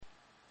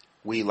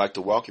We'd like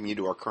to welcome you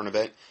to our current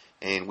event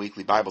and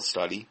weekly Bible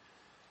study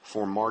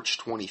for March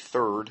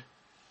 23rd,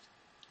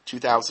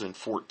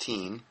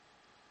 2014.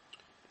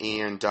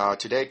 And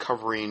today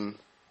covering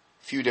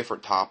a few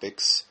different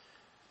topics,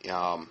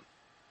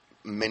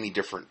 many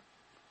different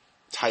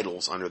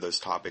titles under those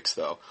topics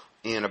though,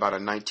 and about a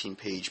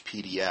 19-page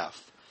PDF.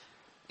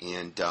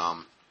 And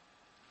I'm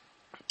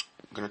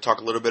going to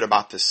talk a little bit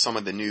about some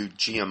of the new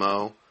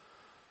GMO.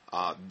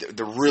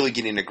 They're really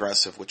getting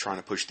aggressive with trying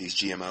to push these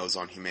GMOs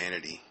on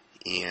humanity.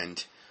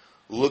 And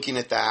looking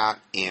at that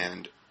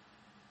and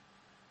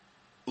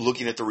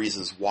looking at the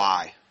reasons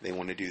why they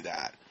want to do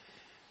that.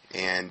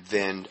 And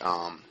then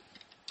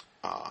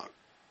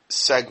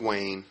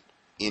segueing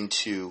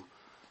into,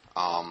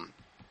 I'm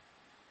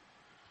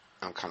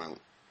kind of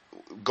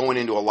going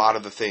into a lot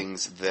of the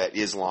things that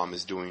Islam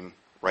is doing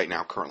right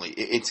now currently.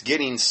 It's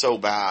getting so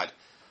bad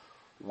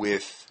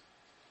with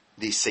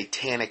the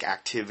satanic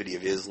activity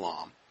of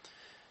Islam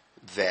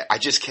that I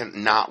just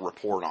cannot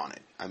report on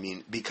it. I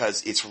mean,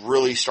 because it's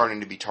really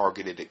starting to be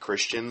targeted at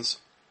Christians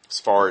as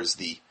far as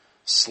the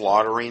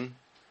slaughtering.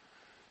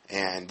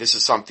 And this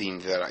is something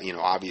that,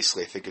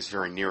 obviously I think is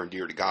very near and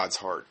dear to God's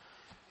heart.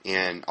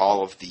 And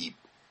all of the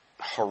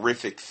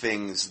horrific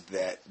things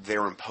that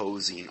they're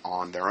imposing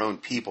on their own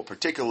people,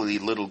 particularly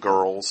little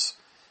girls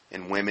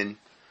and women,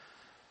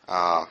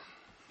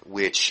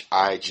 which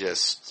I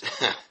just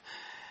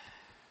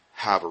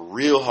have a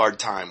real hard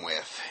time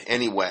with.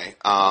 Anyway,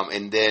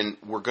 and then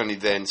we're going to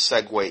then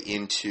segue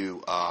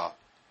into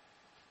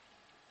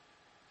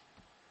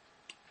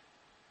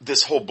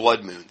this whole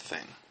blood moon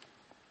thing.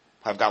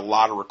 I've got a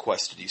lot of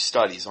requests to do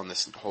studies on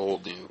this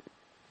whole new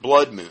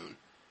blood moon,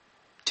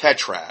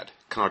 tetrad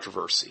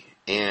controversy,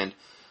 and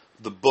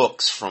the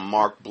books from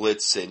Mark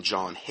Blitz and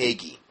John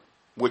Hagee,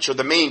 which are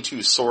the main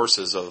two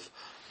sources of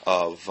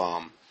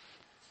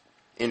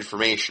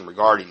information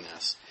regarding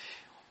this.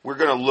 We're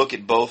going to look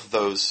at both of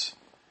those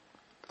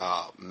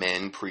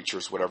men,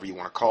 preachers, whatever you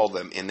want to call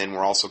them, and then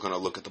we're also going to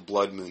look at the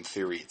blood moon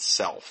theory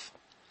itself.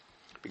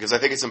 Because I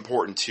think it's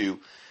important to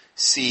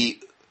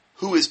see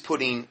who is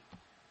putting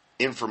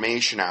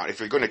information out. If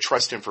you're going to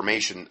trust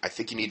information, I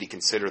think you need to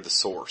consider the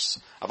source.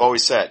 I've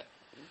always said,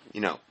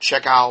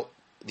 check out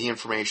the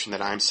information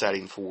that I'm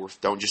setting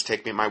forth. Don't just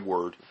take me at my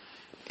word.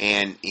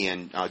 And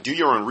do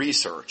your own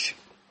research.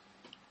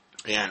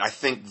 And I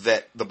think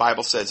that the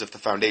Bible says, if the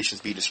foundations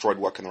be destroyed,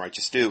 what can the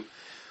righteous do?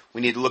 We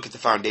need to look at the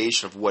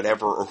foundation of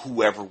whatever or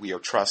whoever we are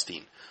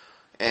trusting.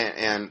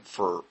 And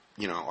for,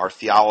 our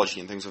theology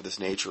and things of this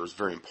nature is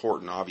very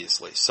important,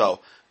 obviously. So,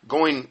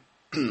 looking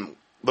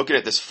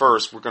at this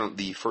first,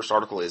 the first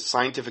article is,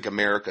 Scientific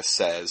America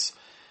says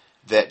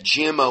that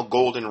GMO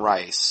golden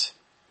rice,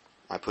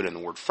 I put in the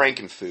word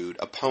frankenfood,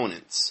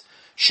 opponents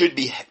should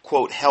be,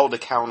 quote, held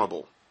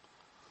accountable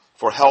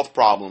for health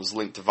problems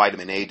linked to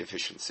vitamin A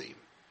deficiency.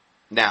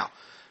 Now,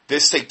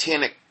 this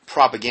satanic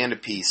propaganda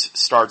piece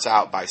starts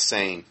out by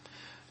saying,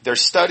 their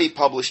study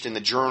published in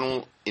the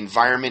journal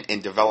Environment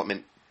and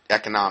Development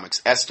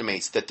Economics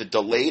estimates that the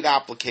delayed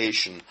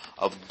application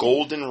of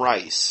golden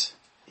rice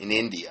in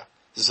India,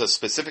 this is a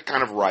specific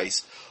kind of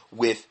rice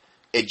with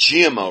a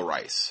GMO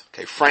rice,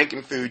 okay,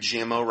 frankenfood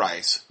GMO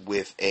rice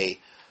with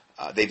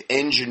they've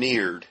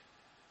engineered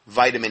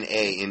vitamin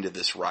A into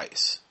this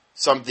rice,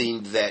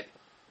 something that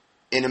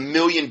in a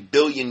million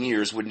billion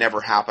years would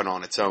never happen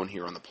on its own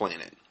here on the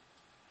planet.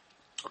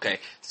 Okay,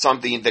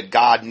 something that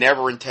God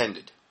never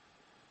intended.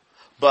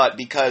 But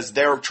because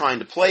they're trying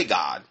to play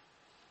God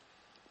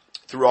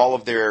through all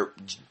of their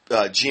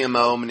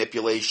GMO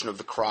manipulation of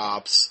the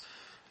crops,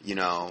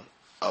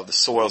 of the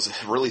soils,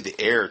 really the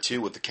air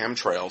too with the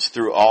chemtrails,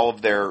 through all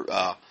of their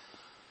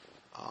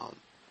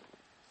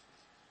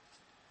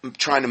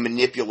trying to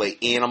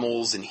manipulate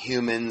animals and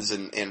humans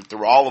and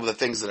through all of the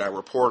things that I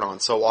report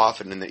on so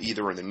often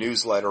either in the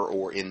newsletter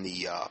or in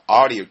the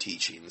audio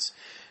teachings.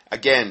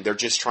 Again, they're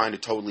just trying to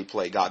totally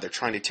play God. They're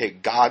trying to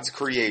take God's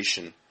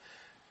creation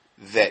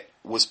that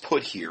was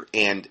put here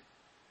and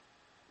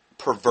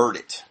pervert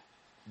it,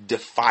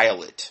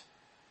 defile it.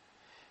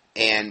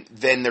 And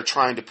then they're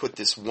trying to put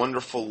this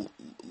wonderful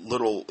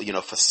little,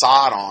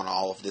 facade on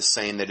all of this,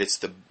 saying that it's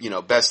the,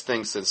 best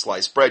thing since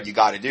sliced bread. You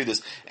got to do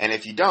this. And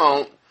if you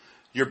don't,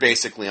 you're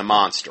basically a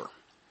monster.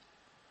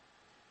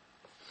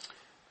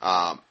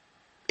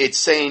 It's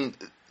saying,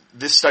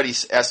 this study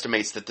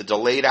estimates that the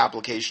delayed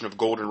application of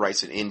golden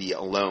rice in India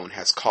alone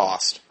has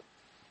cost,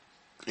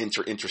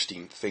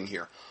 interesting thing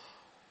here,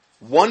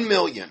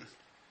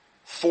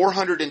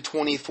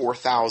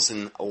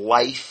 1,424,000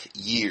 life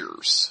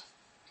years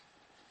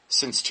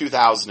since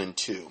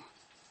 2002.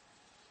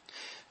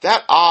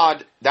 That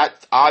odd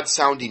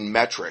sounding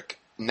metric,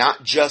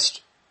 not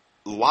just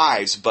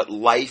lives, but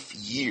life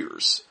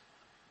years,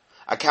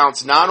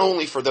 accounts not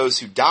only for those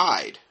who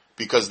died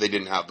because they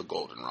didn't have the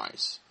golden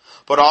rice,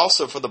 but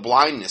also for the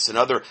blindness and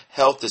other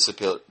health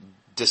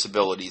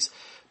disabilities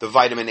the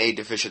vitamin A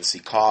deficiency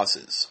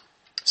causes.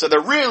 So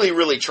they're really,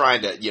 really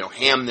trying to,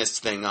 ham this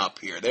thing up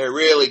here. They're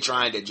really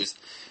trying to just,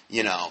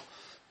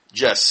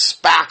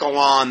 just spackle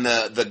on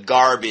the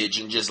garbage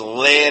and just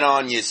lay it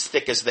on you as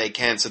thick as they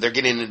can. So they're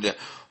getting into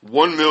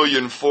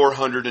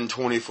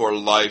 1,424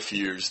 life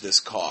years this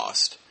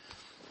cost.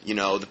 You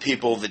know, the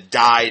people that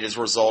died as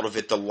a result of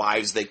it, the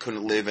lives they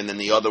couldn't live, and then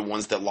the other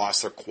ones that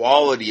lost their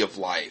quality of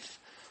life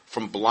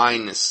from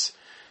blindness.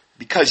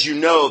 Because you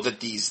know that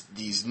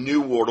these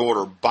New World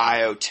Order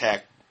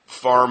biotech,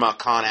 pharma,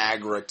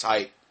 ConAgra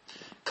type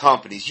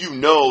companies, you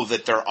know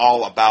that they're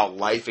all about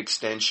life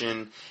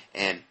extension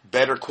and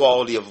better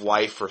quality of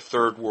life for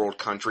third world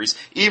countries,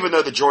 even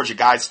though the Georgia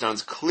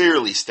Guidestones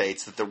clearly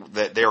states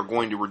that they are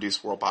going to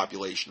reduce world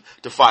population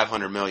to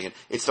 500 million.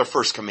 It's their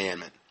first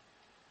commandment,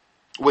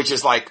 which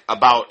is like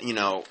about, you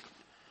know,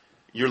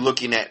 you're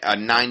looking at a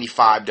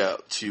 95 to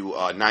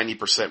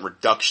 90%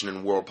 reduction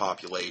in world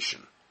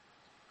population.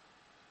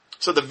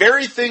 So the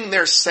very thing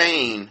they're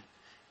saying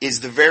is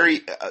the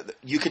very,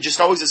 you could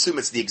just always assume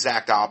it's the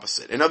exact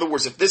opposite. In other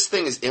words, if this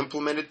thing is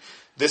implemented,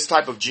 this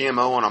type of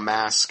GMO on a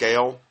mass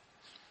scale,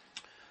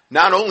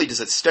 not only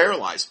does it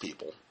sterilize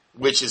people,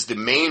 which is the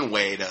main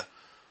way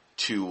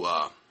to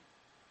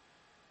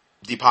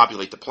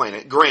depopulate the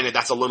planet. Granted,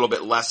 that's a little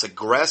bit less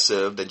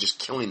aggressive than just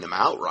killing them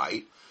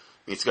outright.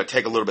 I mean, it's going to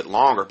take a little bit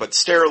longer, but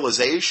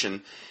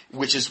sterilization,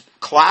 which is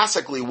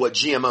classically what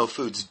GMO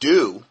foods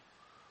do,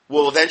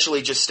 will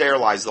eventually just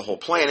sterilize the whole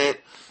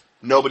planet.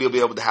 Nobody will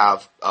be able to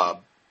have,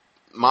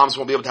 moms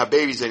won't be able to have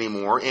babies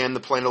anymore, and the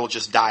planet will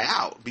just die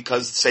out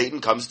because Satan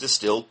comes to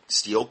steal,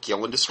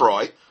 kill, and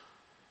destroy.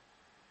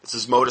 This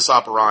is modus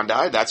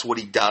operandi. That's what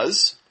he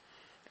does.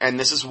 And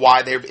this is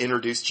why they've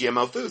introduced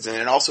GMO foods. And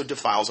it also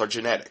defiles our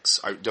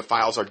genetics,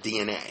 defiles our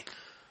DNA,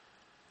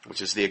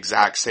 which is the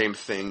exact same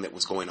thing that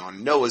was going on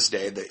in Noah's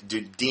day. The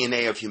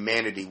DNA of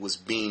humanity was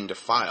being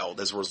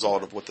defiled as a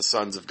result of what the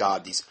sons of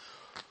God, these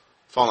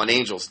fallen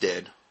angels,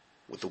 did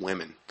with the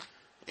women.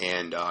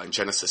 And in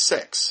Genesis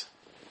 6.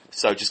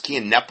 So just key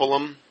in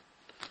Nephilim,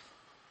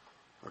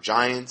 or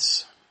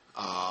giants,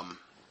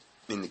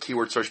 in the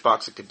keyword search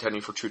box at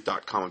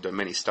contendingfortruth.com. I've done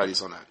many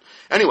studies on that.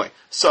 Anyway,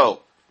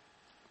 so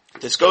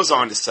this goes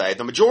on to say,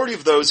 the majority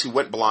of those who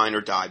went blind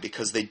or died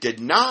because they did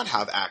not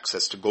have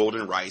access to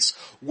golden rice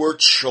were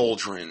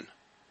children.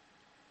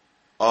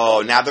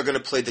 Oh, now they're going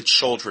to play the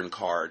children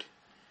card.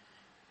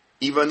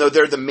 Even though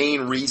they're the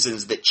main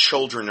reasons that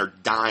children are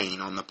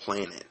dying on the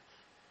planet.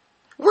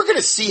 We're going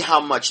to see how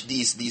much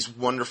these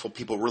wonderful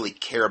people really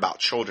care about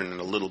children in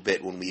a little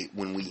bit when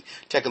we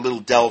take a little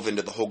delve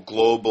into the whole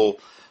global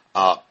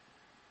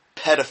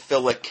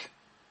pedophile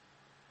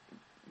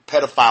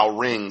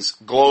rings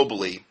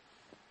globally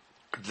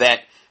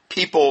that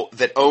people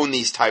that own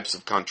these types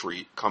of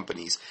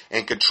companies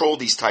and control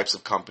these types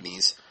of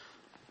companies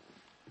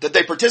that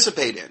they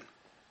participate in.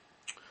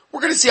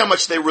 We're going to see how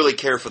much they really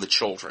care for the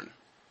children.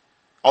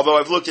 Although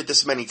I've looked at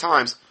this many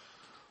times,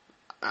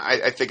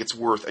 I think it's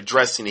worth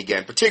addressing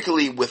again,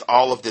 particularly with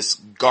all of this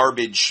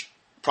garbage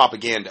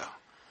propaganda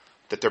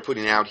that they're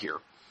putting out here.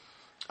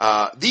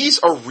 These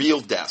are real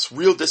deaths,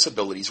 real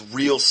disabilities,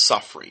 real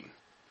suffering.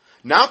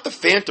 Not the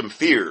phantom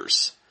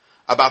fears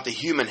about the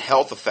human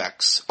health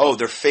effects. Oh,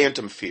 they're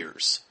phantom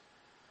fears.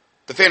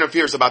 The phantom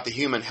fears about the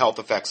human health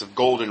effects of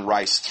golden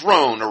rice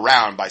thrown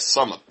around by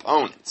some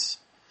opponents,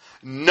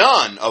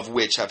 none of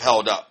which have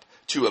held up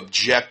to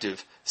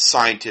objective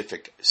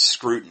scientific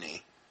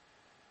scrutiny.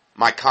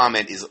 My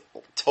comment is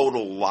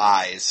total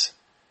lies.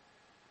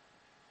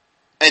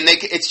 And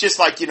it's just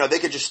like, they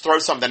could just throw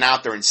something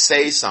out there and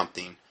say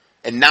something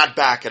and not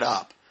back it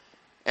up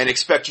and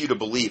expect you to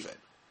believe it.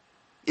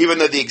 Even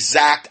though the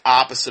exact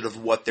opposite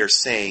of what they're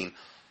saying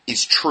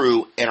is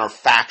true and are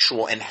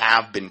factual and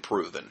have been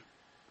proven.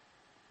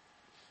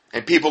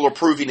 And people are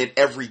proving it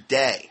every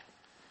day.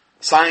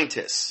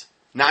 Scientists.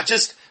 Not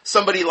just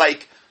somebody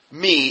like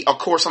me. Of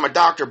course, I'm a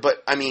doctor,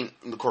 but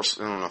of course,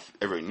 I don't know if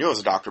everybody knew I was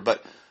a doctor,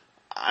 but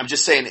I'm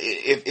just saying,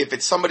 if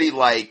it's somebody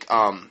like,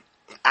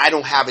 I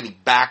don't have any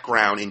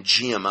background in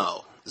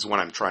GMO, is what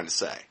I'm trying to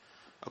say.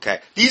 Okay?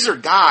 These are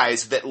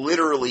guys that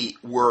literally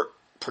were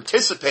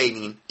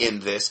participating in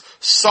this,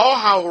 saw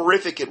how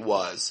horrific it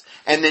was,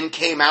 and then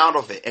came out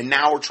of it, and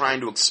now we're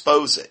trying to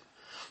expose it.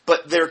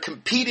 But they're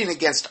competing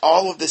against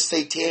all of this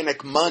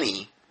satanic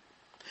money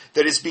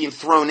that is being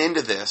thrown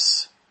into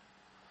this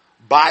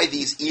by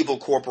these evil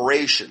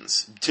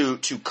corporations to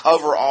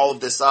cover all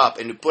of this up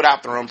and to put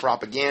out their own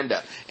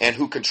propaganda and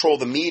who control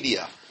the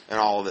media and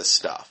all of this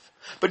stuff.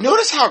 But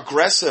notice how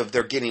aggressive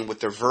they're getting with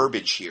their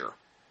verbiage here.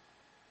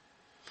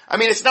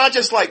 It's not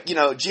just like,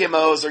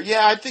 GMOs or,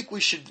 I think we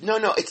should.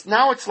 No,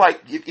 it's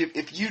like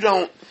if you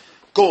don't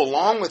go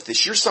along with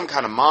this, you're some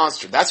kind of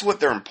monster. That's what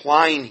they're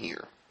implying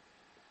here.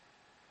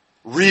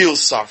 Real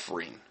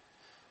suffering,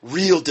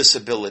 real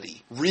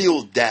disability,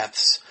 real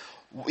deaths,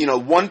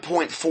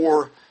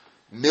 1.4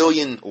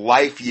 million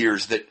life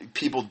years that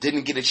people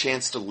didn't get a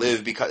chance to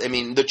live because,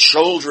 the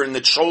children,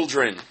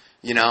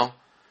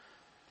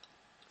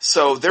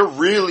 So they're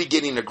really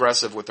getting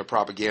aggressive with their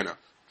propaganda.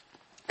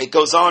 It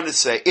goes on to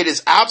say, it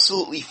is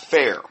absolutely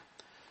fair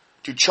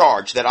to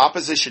charge that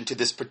opposition to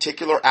this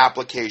particular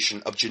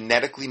application of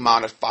genetically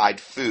modified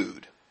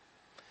food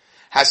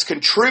has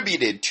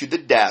contributed to the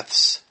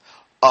deaths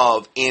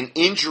of and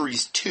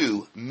injuries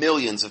to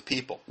millions of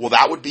people. Well,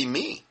 that would be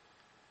me.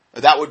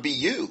 That would be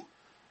you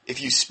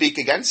if you speak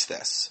against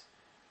this.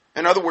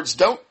 In other words,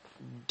 don't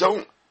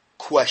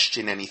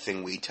question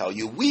anything we tell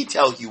you. We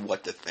tell you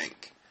what to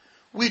think.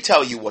 We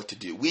tell you what to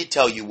do. We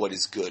tell you what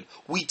is good.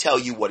 We tell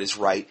you what is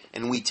right,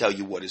 and we tell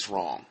you what is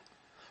wrong.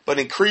 But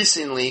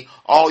increasingly,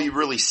 all you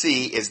really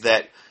see is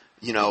that,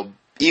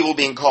 evil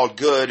being called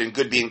good and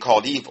good being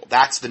called evil.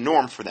 That's the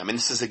norm for them, and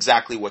this is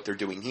exactly what they're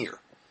doing here.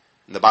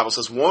 And the Bible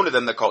says, woe to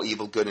them that call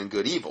evil good and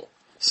good evil.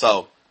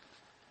 So,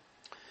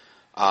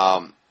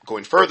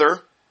 going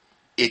further,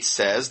 it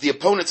says, the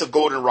opponents of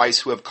golden rice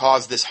who have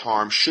caused this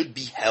harm should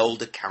be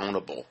held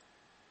accountable.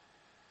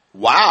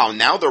 Wow,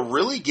 now they're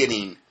really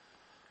getting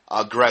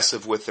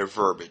aggressive with their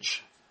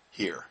verbiage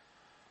here.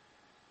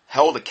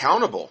 Held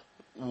accountable.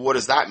 What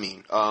does that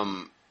mean?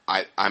 I'm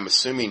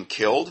assuming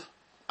killed,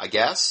 I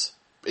guess.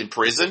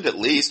 Imprisoned, at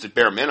least, at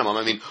bare minimum.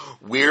 I mean,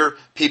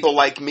 people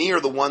like me are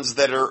the ones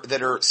that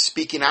are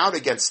speaking out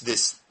against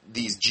these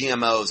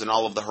GMOs and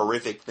all of the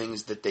horrific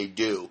things that they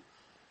do.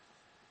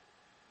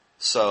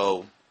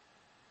 So,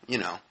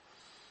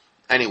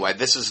 anyway,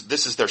 this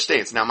is their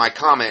stance. Now, my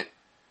comment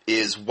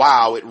is,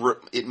 wow,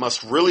 it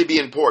must really be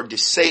important to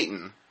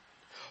Satan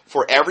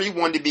for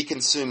everyone to be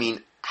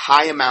consuming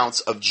high amounts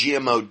of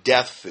GMO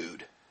death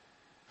food.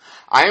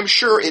 I am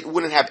sure it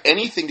wouldn't have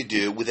anything to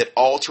do with it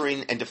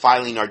altering and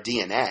defiling our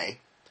DNA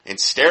and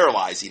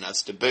sterilizing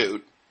us to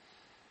boot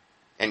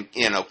and,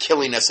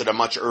 killing us at a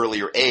much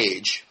earlier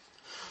age,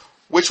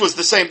 which was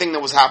the same thing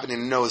that was happening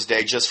in Noah's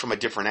day, just from a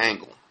different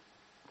angle.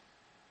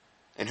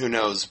 And who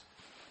knows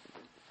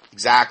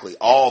exactly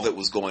all that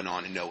was going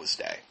on in Noah's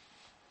day.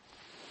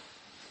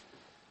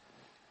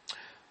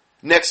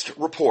 Next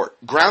report.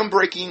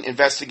 Groundbreaking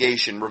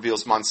investigation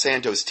reveals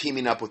Monsanto is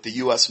teaming up with the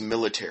U.S.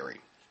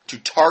 military to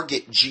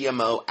target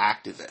GMO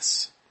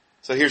activists.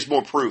 So here's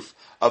more proof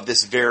of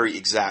this very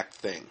exact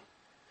thing.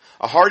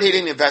 A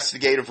hard-hitting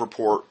investigative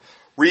report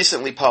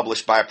recently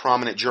published by a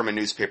prominent German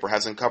newspaper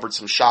has uncovered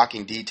some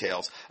shocking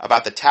details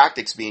about the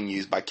tactics being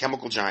used by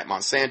chemical giant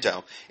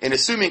Monsanto in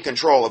assuming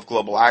control of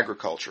global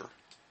agriculture.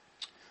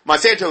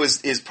 Monsanto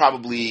is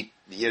probably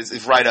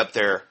right up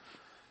there,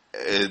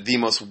 the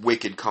most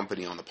wicked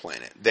company on the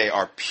planet. They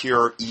are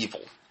pure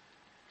evil.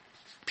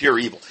 Pure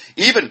evil.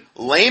 Even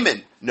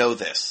laymen know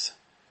this.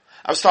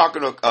 I was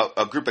talking to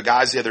a group of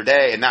guys the other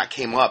day, and that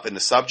came up in the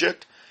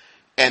subject,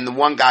 and the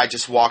one guy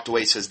just walked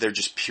away and says they're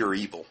just pure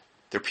evil.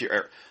 They're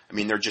pure,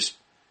 they're just,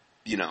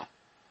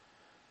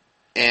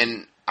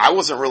 And I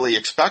wasn't really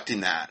expecting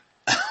that.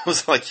 I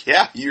was like,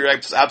 yeah, you're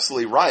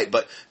absolutely right.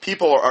 But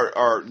people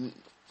are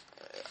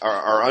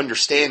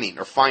understanding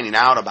or finding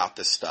out about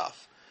this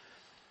stuff,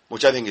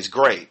 which I think is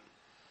great.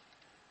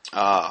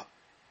 Going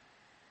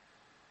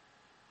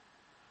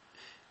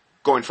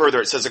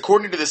further, it says,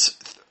 according to this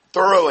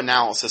thorough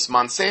analysis,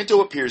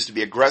 Monsanto appears to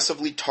be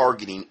aggressively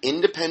targeting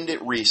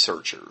independent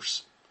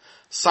researchers,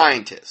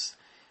 scientists,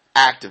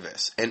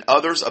 activists, and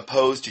others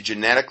opposed to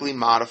genetically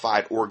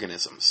modified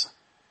organisms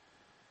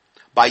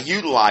by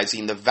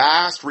utilizing the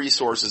vast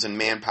resources and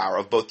manpower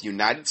of both the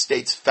United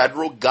States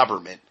federal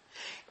government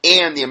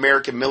and the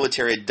American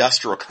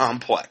military-industrial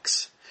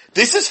complex.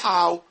 This is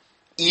how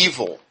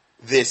evil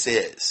this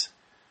is.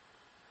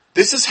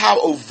 This is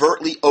how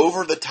overtly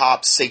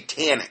over-the-top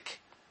satanic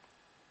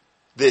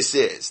this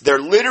is. They're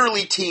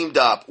literally teamed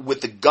up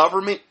with the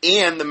government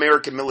and the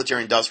American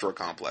military-industrial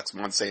complex,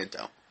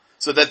 Monsanto,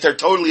 so that they're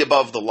totally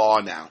above the law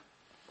now.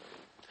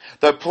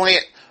 They'll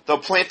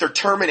plant their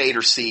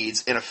Terminator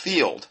seeds in a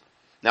field.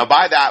 Now,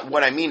 by that,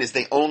 what I mean is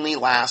they only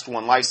last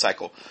one life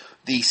cycle.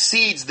 The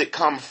seeds that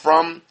come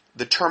from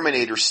the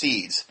Terminator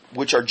seeds,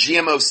 which are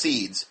GMO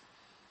seeds,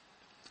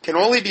 can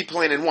only be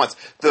planted once.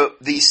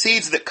 The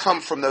seeds that come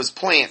from those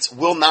plants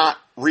will not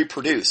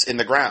reproduce in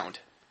the ground.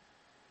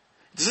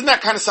 Doesn't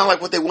that kind of sound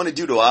like what they want to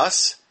do to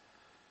us?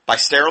 By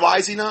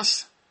sterilizing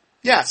us?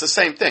 Yeah, it's the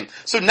same thing.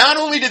 So not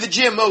only do the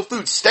GMO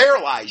foods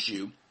sterilize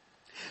you,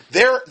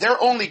 they're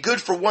only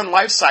good for one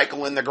life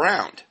cycle in the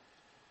ground.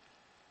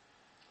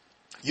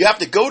 You have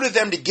to go to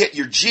them to get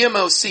your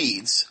GMO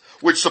seeds,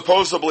 which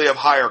supposedly have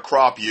higher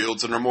crop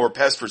yields and are more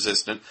pest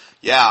resistant.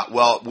 Yeah,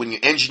 well, when you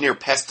engineer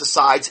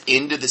pesticides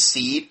into the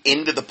seed,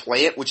 into the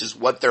plant, which is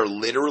what they're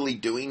literally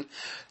doing,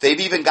 they've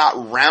even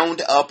got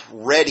Roundup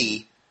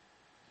ready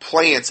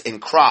plants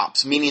and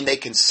crops, meaning they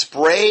can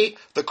spray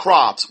the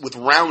crops with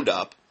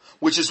Roundup,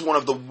 which is one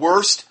of the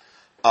worst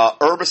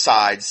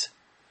herbicides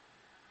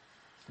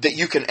that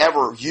you can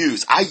ever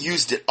use. I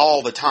used it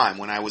all the time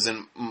when I was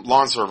in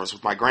lawn service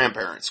with my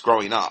grandparents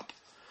growing up.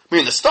 I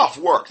mean, the stuff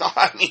worked.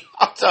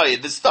 I'll tell you,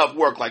 this stuff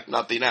worked like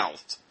nothing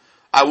else.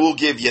 I will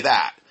give you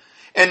that.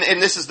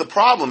 And this is the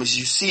problem, is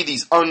you see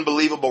these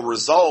unbelievable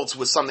results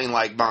with something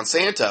like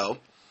Monsanto,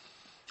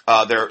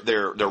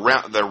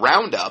 their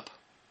Roundup,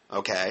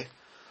 okay?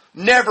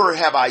 Never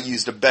have I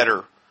used a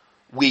better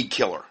weed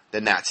killer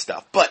than that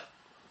stuff. But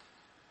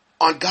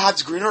on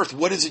God's green earth,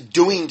 what is it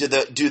doing to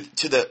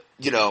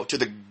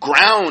the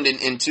ground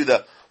and to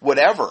the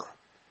whatever?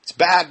 It's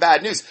bad,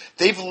 bad news.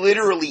 They've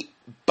literally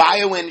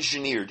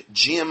bioengineered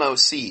GMO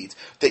seeds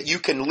that you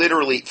can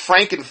literally,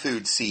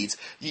 frankenfood seeds,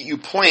 you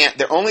plant.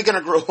 They're only going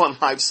to grow on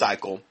life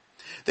cycle.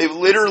 They've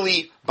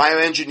literally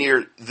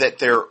bioengineered that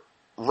they're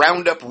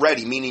Roundup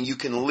ready, meaning you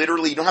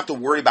don't have to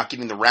worry about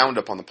getting the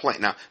Roundup on the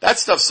plant. Now, that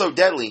stuff's so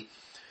deadly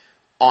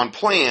on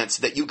plants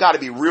that you got to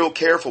be real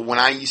careful. When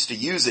I used to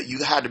use it,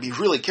 you had to be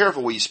really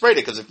careful when you sprayed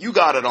it, because if you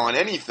got it on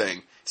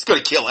anything, it's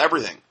going to kill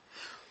everything.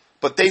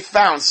 But they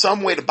found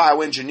some way to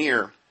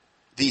bioengineer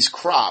these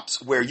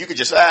crops where you could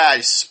just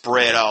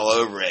spray it all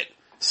over it,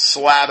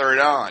 slather it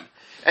on.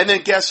 And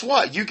then guess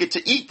what? You get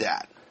to eat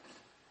that.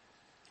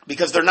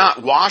 Because they're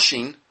not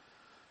washing,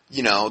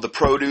 the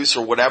produce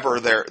or whatever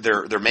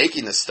they're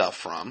making this stuff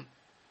from.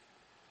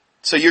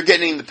 So you're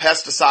getting the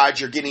pesticides,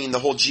 you're getting the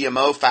whole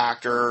GMO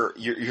factor,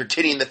 you're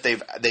getting that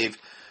they've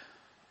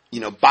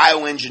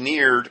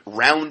bioengineered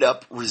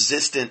Roundup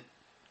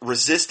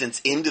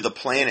resistance into the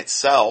plant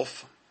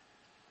itself.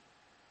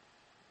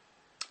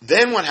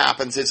 Then what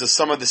happens is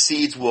some of the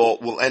seeds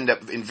will end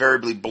up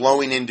invariably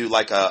blowing into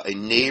like a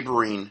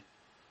neighboring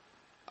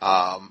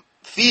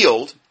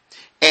field.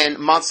 And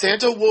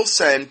Monsanto will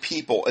send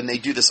people, and they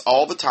do this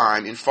all the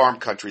time in farm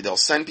country, they'll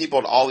send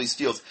people to all these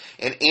fields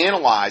and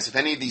analyze if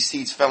any of these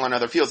seeds fell in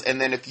other fields.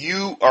 And then if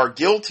you are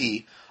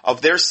guilty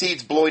of their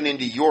seeds blowing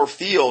into your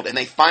field and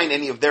they find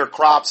any of their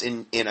crops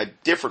in a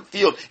different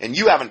field and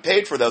you haven't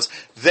paid for those,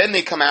 then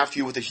they come after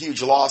you with a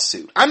huge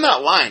lawsuit. I'm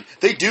not lying.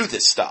 They do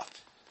this stuff.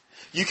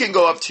 You can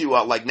go up to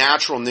like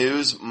Natural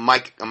News,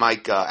 Mike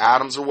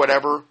Adams or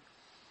whatever.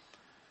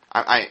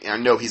 I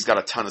know he's got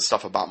a ton of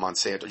stuff about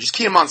Monsanto. Just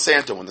key in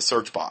Monsanto in the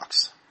search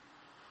box.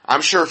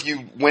 I'm sure if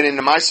you went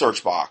into my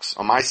search box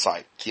on my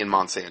site, key in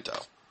Monsanto.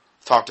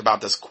 I've talked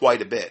about this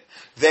quite a bit.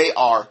 They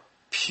are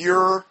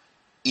pure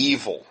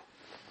evil.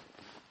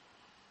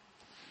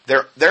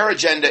 Their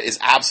agenda is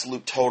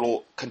absolute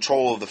total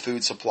control of the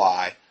food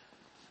supply,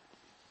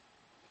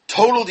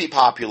 total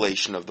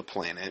depopulation of the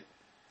planet,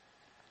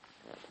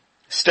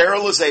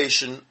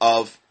 sterilization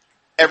of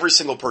every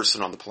single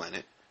person on the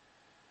planet.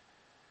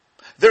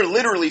 They're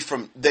literally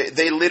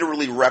they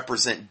literally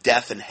represent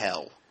death and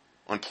hell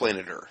on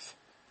planet Earth.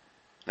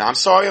 Now, I'm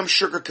sorry I'm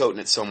sugarcoating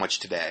it so much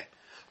today,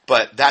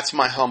 but that's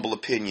my humble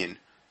opinion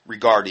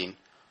regarding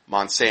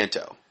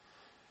Monsanto.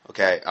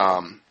 Okay?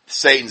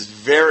 Satan's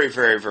very,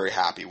 very, very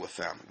happy with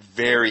them.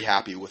 Very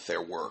happy with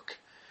their work.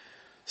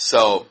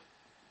 So,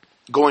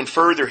 going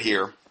further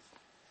here,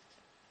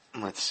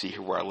 let's see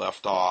here where I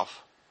left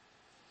off.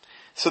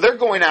 So they're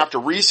going after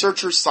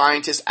researchers,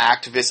 scientists,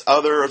 activists,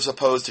 others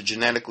opposed to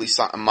genetically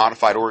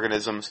modified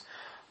organisms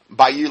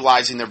by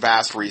utilizing their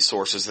vast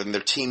resources, and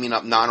they're teaming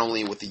up not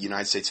only with the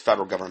United States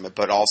federal government,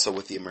 but also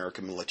with the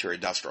American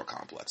military-industrial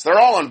complex. They're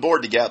all on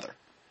board together.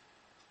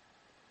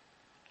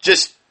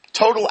 Just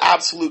total,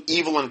 absolute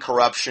evil and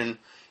corruption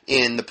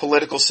in the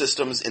political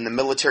systems, in the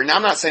military. Now,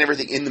 I'm not saying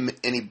everybody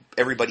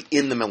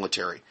in the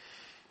military.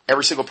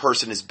 Every single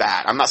person is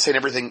bad. I'm not saying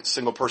every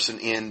single person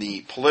in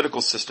the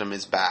political system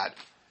is bad.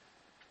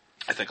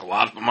 I think a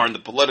lot of them are in the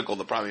political,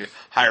 they're probably a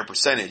higher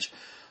percentage.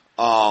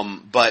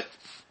 But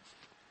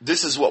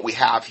this is what we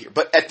have here.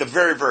 But at the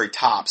very, very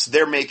tops,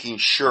 they're making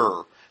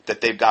sure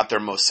that they've got their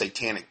most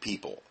satanic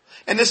people.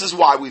 And this is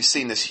why we've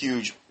seen this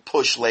huge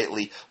push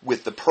lately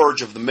with the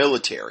purge of the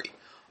military,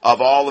 of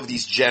all of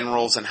these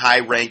generals and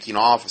high-ranking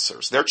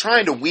officers. They're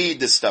trying to weed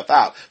this stuff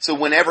out. So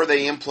whenever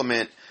they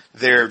implement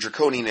their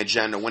draconian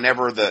agenda,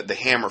 whenever the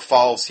hammer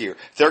falls here,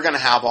 they're going to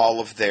have all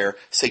of their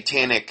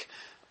satanic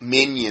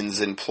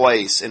minions in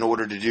place in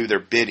order to do their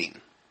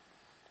bidding.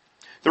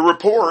 The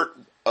report,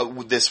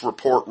 this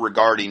report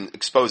regarding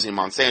exposing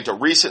Monsanto,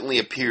 recently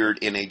appeared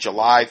in a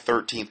July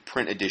 13th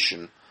print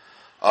edition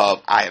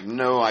of, I have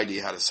no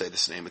idea how to say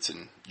this name, it's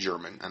in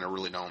German, and I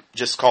really don't.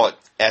 Just call it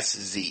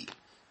SZ.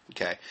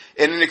 Okay?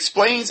 And it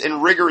explains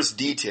in rigorous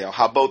detail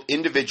how both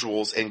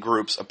individuals and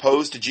groups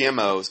opposed to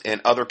GMOs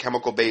and other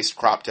chemical-based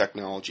crop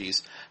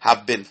technologies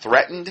have been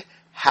threatened,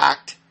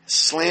 hacked,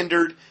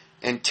 slandered,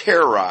 and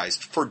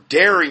terrorized for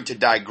daring to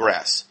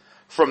digress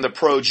from the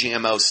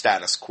pro-GMO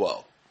status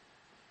quo.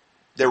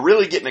 They're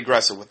really getting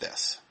aggressive with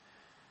this.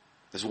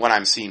 This is what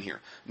I'm seeing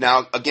here.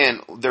 Now, again,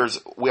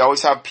 we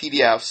always have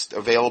PDFs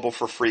available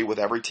for free with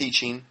every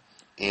teaching,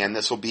 and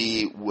this will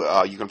be,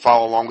 you can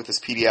follow along with this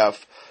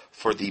PDF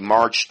for the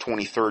March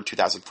 23rd,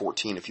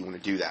 2014 if you want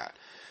to do that.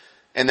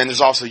 And then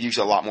there's also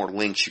usually a lot more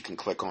links you can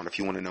click on if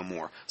you want to know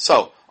more.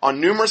 So,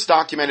 on numerous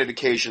documented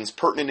occasions,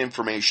 pertinent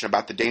information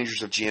about the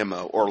dangers of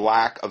GMO or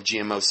lack of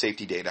GMO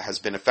safety data has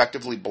been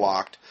effectively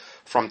blocked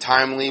from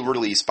timely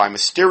release by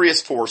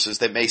mysterious forces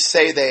that may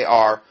say they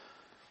are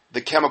the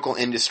chemical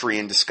industry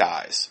in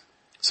disguise.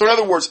 So in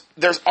other words,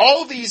 there's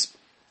all these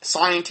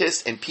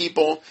scientists and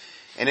people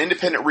and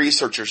independent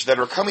researchers that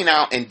are coming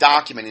out and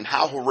documenting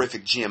how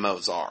horrific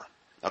GMOs are.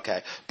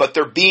 Okay? But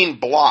they're being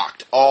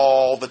blocked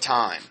all the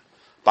time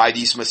by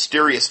these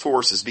mysterious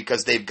forces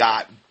because they've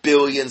got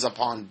billions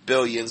upon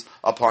billions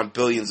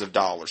of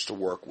dollars to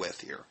work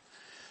with here.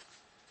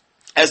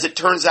 As it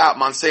turns out,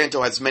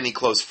 Monsanto has many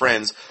close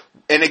friends.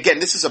 And again,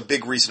 this is a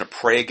big reason to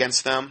pray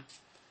against them.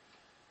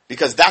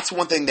 Because that's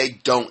one thing they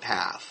don't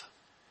have,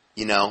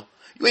 you know?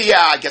 Well,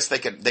 yeah, I guess they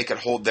could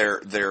hold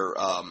their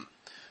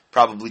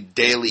probably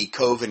daily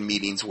Coven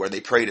meetings where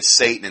they pray to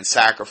Satan and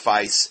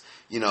sacrifice,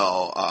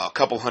 a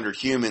couple hundred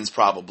humans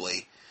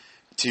probably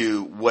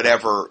to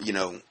whatever,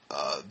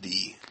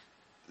 the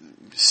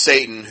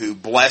Satan who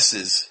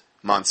blesses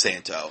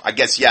Monsanto. I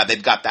guess, yeah,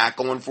 they've got that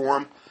going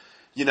for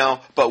them,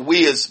 but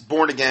we as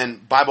born-again,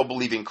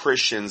 Bible-believing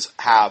Christians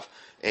have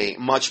a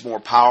much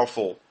more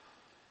powerful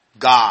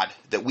God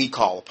that we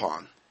call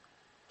upon.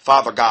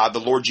 Father God,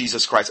 the Lord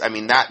Jesus Christ. I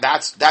mean,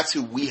 that's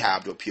who we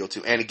have to appeal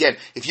to. And again,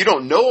 if you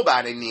don't know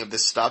about any of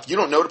this stuff, you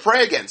don't know to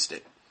pray against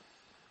it.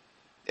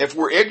 If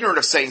we're ignorant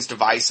of Satan's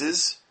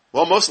devices,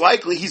 well, most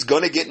likely he's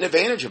going to get an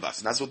advantage of us.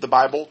 And that's what the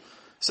Bible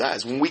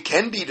says, when we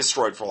can be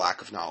destroyed for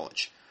lack of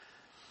knowledge.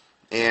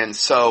 And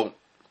so,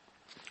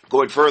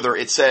 going further,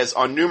 it says,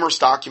 on numerous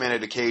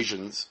documented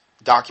occasions,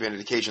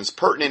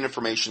 pertinent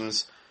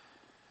informations,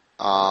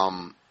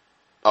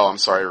 I'm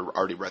sorry, I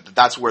already read that.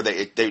 That's where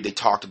they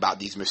talked about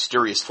these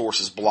mysterious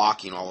forces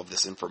blocking all of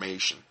this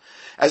information.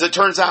 As it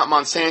turns out,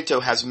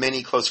 Monsanto has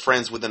many close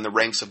friends within the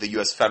ranks of the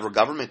U.S. federal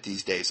government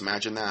these days.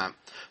 Imagine that.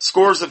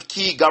 Scores of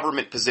key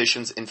government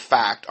positions, in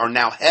fact, are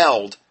now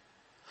held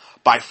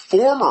by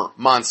former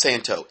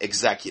Monsanto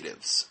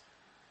executives.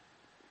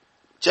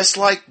 Just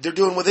like they're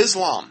doing with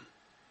Islam.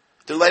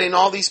 They're letting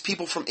all these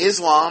people from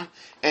Islam,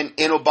 and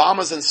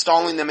Obama's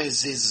installing them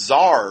as his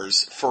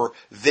czars for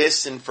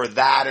this and for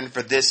that and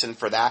for this and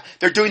for that.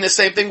 They're doing the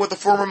same thing with the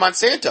former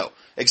Monsanto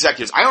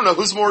executives. I don't know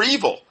who's more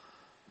evil.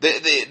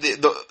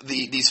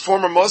 These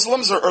former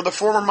Muslims or the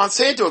former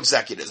Monsanto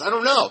executives. I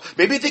don't know.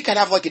 Maybe they could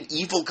have like an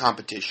evil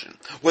competition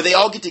where they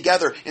all get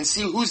together and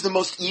see who's the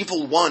most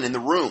evil one in the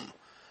room.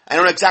 I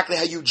don't know exactly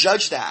how you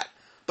judge that,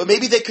 but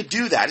maybe they could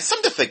do that. It's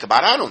something to think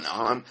about. I don't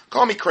know.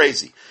 Call me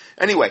crazy.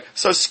 Anyway,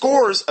 so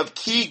scores of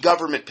key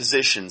government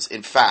positions,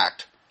 in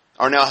fact,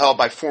 are now held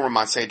by former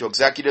Monsanto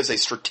executives, a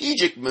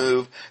strategic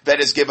move that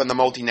has given the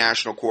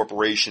multinational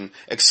corporation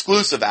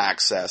exclusive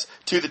access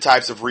to the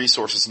types of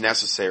resources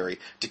necessary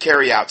to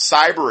carry out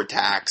cyber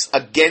attacks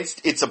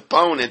against its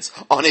opponents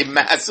on a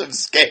massive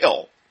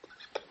scale.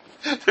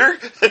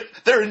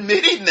 They're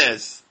admitting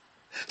this,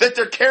 that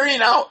they're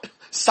carrying out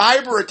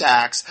cyber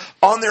attacks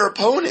on their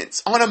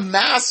opponents on a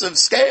massive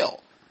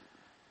scale.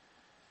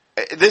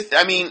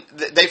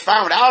 They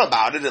found out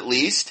about it at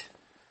least.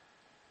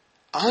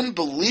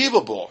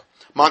 Unbelievable.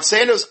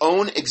 Monsanto's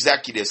own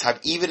executives have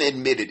even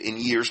admitted in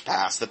years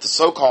past that the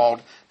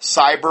so-called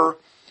cyber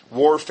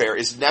warfare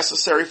is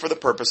necessary for the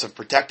purpose of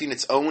protecting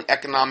its own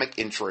economic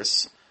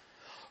interests,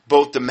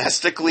 both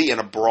domestically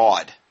and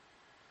abroad.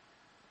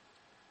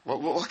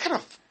 What kind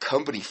of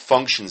company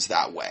functions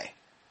that way?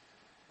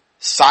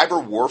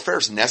 Cyber warfare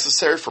is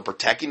necessary for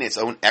protecting its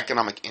own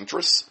economic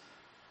interess?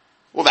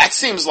 Well, that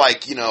seems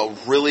like,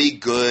 really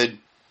good,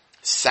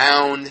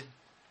 sound,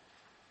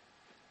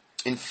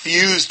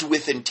 infused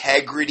with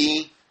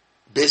integrity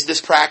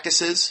business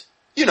practices.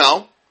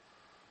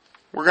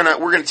 We're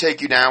gonna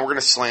take you down, we're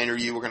gonna slander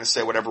you, we're gonna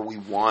say whatever we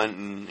want,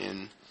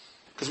 and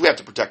because we have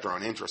to protect our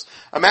own interests.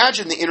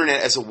 Imagine the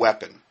internet as a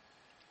weapon,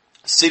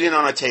 sitting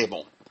on a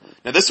table.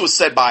 Now, this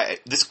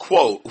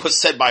quote was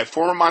said by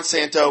former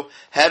Monsanto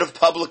head of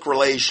public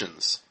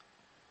relations,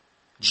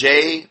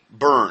 Jay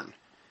Byrne.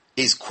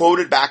 He's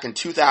quoted back in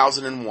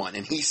 2001,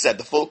 and he said,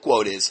 the full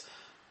quote is,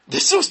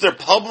 this was their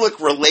public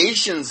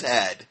relations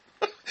head.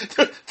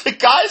 The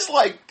guy's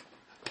like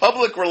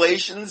public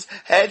relations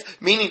head,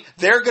 meaning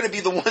they're going to be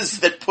the ones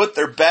that put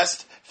their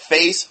best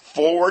face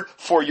forward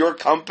for your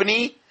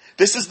company.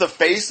 This is the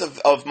face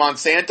of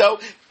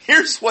Monsanto.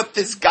 Here's what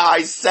this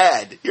guy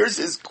said. Here's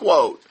his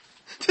quote.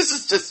 This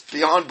is just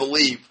beyond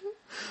belief.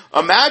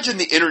 Imagine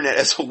the internet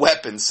as a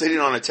weapon sitting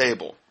on a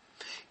table.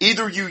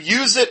 Either you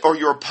use it or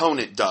your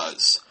opponent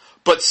does,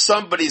 but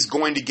somebody's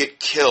going to get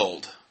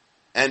killed.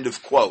 End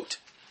of quote.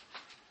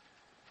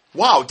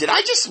 Wow,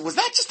 was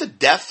that just a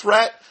death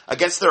threat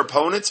against their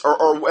opponents,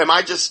 or am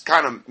I just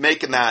kind of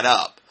making that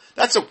up?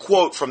 That's a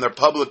quote from their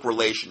public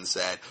relations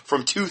head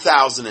from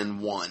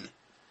 2001.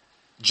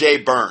 Jay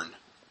Byrne.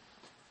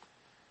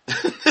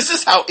 This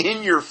is how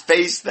in your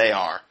face they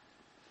are.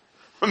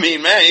 I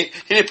mean, man,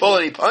 he didn't pull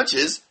any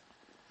punches.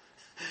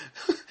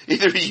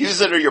 Either you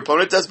use it or your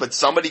opponent does, but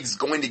somebody's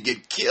going to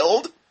get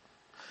killed?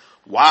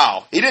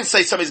 Wow. He didn't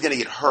say somebody's going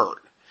to get hurt.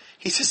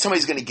 He said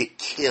somebody's going to get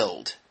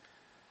killed.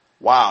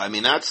 Wow. I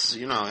mean, that's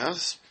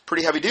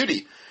pretty heavy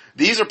duty.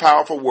 These are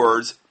powerful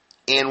words,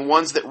 and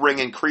ones that ring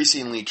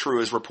increasingly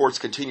true as reports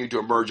continue to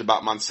emerge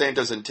about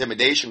Monsanto's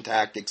intimidation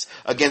tactics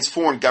against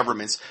foreign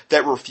governments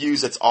that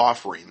refuse its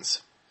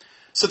offerings.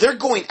 So they're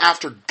going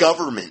after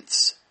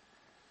governments.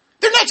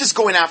 They're not just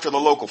going after the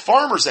local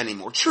farmers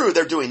anymore. True,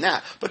 they're doing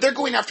that. But they're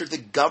going after the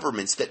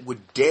governments that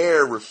would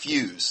dare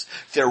refuse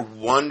their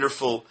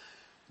wonderful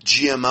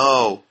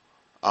GMO,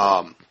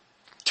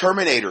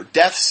 Terminator,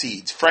 death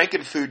seeds,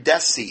 Frankenfood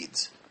death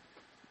seeds.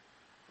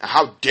 Now,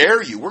 how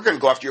dare you? We're going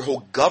to go after your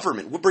whole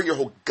government. We'll bring your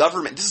whole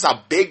government. This is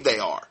how big they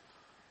are.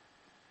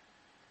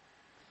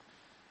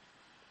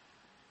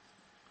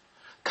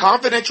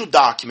 Confidential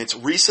documents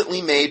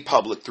recently made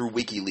public through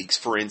WikiLeaks,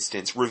 for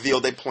instance,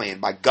 revealed a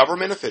plan by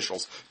government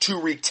officials to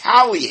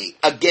retaliate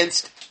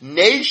against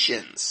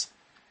nations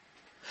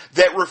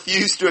that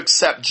refuse to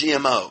accept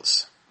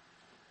GMOs,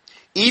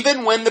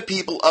 even when the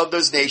people of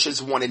those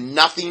nations wanted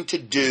nothing to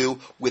do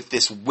with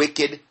this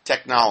wicked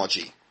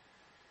technology.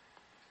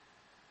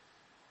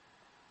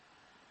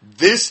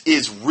 This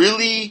is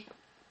really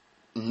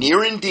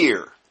near and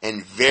dear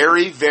and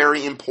very,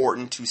 very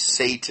important to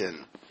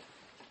Satan.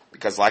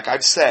 Because like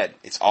I've said,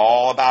 it's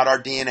all about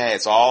our DNA.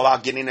 It's all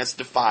about getting us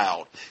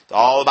defiled. It's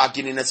all about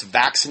getting us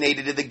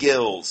vaccinated to the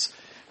gills.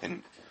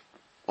 And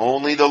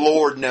only the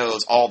Lord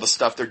knows all the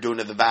stuff they're doing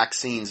to the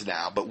vaccines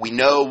now. But we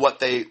know what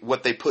they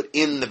put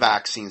in the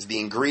vaccines, the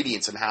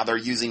ingredients, and how they're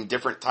using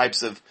different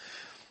types of,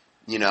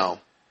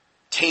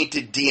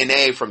 tainted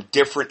DNA from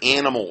different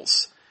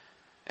animals.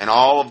 And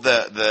all of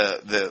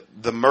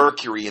the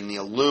mercury and the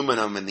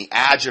aluminum and the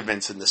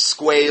adjuvants and the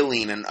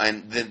squalene and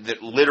the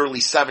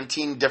literally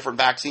 17 different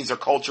vaccines are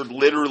cultured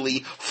literally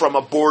from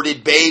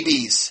aborted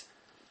babies.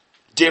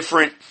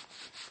 3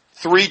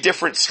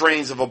 different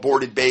strains of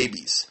aborted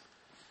babies.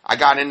 I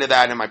got into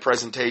that in my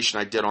presentation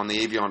I did on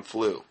the avian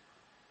flu.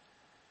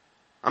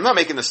 I'm not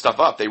making this stuff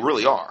up. They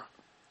really are.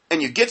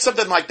 And you get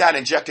something like that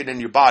injected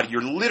into your body,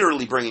 you're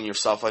literally bringing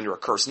yourself under a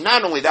curse.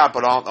 Not only that,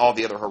 but all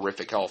the other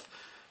horrific health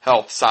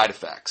side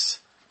effects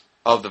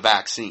of the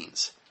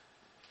vaccines.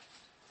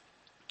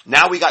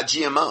 Now we got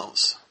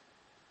GMOs,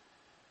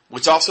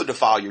 which also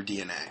defile your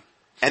DNA,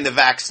 and the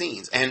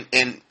vaccines, and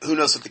who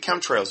knows what the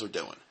chemtrails are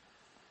doing.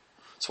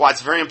 That's why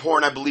it's very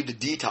important, I believe, to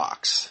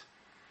detox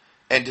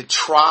and to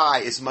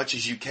try as much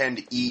as you can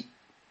to eat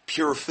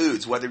pure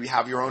foods, whether you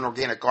have your own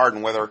organic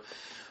garden,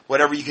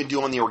 whatever you can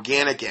do on the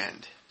organic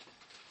end,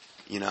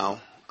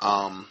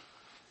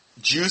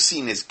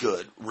 Juicing is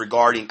good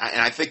regarding,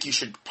 and I think you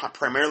should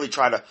primarily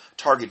try to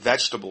target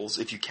vegetables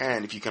if you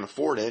can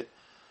afford it.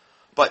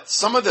 But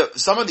some of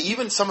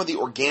the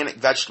organic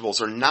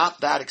vegetables are not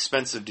that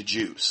expensive to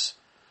juice.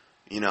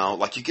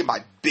 Like you can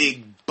buy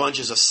big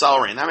bunches of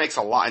celery, and that makes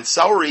a lot. And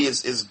celery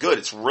is good.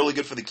 It's really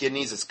good for the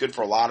kidneys. It's good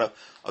for a lot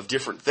of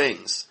different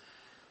things.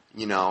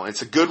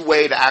 It's a good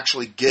way to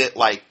actually get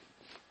like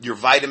your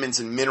vitamins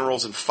and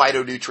minerals and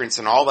phytonutrients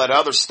and all that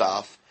other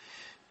stuff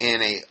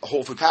in a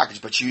whole food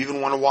package. But you even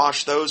want to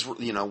wash those,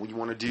 when you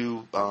want to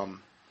do,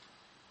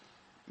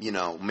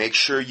 make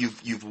sure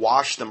you've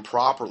washed them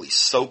properly,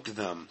 soaked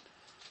them,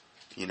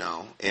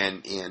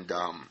 and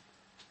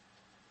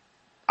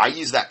I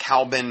use that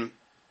Calvin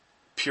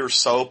pure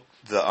soap,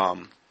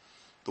 the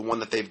one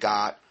that they've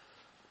got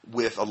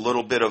with a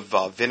little bit of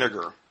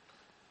vinegar,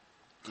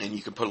 and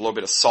you can put a little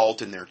bit of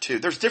salt in there too.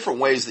 There's different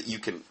ways that you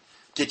can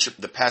get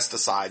the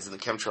pesticides and the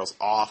chemtrails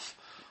off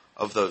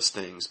of those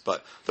things,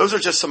 but those are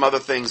just some other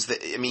things that,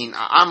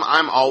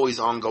 I'm always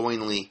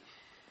ongoingly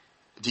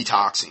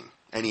detoxing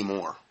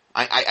anymore.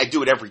 I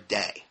do it every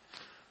day,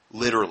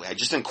 literally. I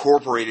just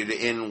incorporated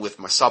it in with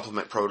my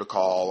supplement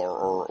protocol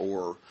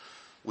or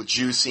with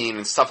juicing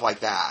and stuff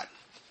like that,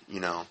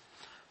 they're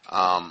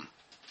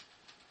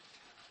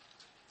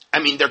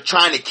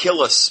trying to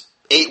kill us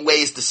 8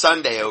 ways to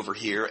Sunday over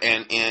here,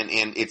 and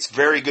it's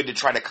very good to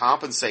try to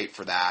compensate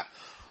for that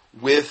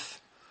with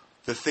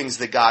the things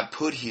that God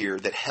put here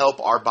that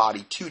help our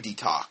body to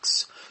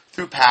detox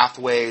through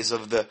pathways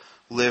of the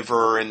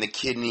liver and the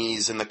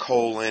kidneys and the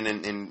colon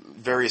and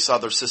various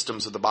other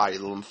systems of the body,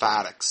 the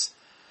lymphatics.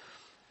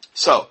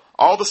 So,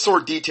 all the sore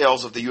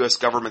details of the U.S.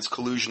 government's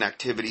collusion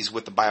activities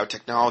with the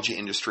biotechnology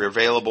industry are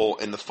available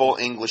in the full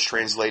English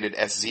translated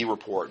SZ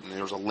report, and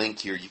there's a link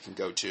here you can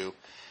go to,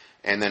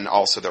 and then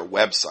also their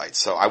website.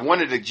 So I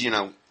wanted to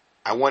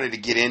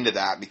get into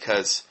that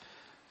because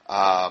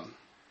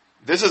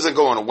this isn't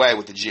going away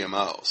with the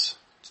GMOs.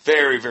 It's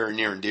very, very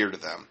near and dear to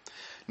them.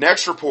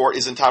 Next report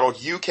is entitled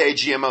UK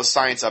GMO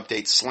Science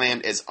Update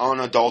Slammed as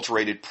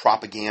Unadulterated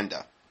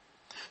Propaganda.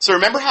 So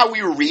remember how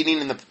we were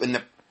reading in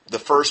the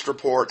first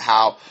report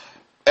how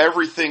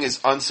everything is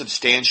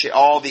unsubstantiated,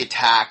 all the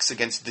attacks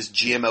against this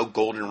GMO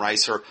golden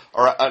rice or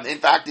in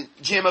fact,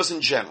 GMOs in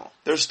general.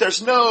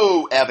 There's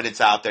no evidence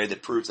out there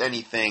that proves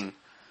anything.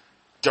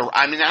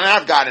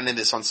 I've gotten into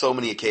this on so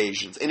many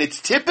occasions, and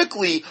it's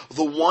typically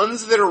the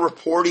ones that are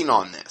reporting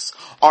on this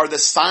are the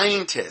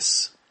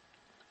scientists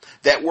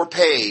that were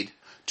paid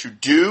to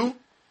do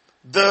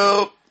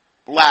the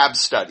lab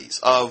studies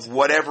of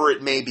whatever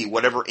it may be,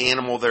 whatever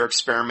animal they're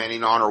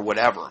experimenting on or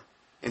whatever,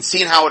 and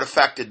seeing how it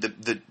affected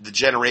the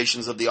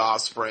generations of the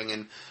offspring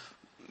and,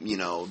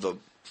 the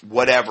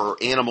whatever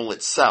animal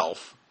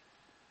itself.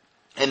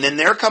 And then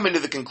they're coming to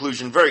the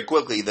conclusion very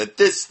quickly that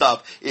this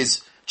stuff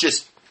is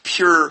just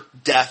pure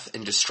death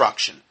and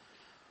destruction.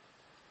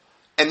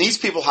 And these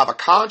people have a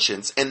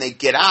conscience, and they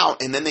get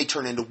out, and then they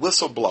turn into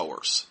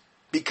whistleblowers.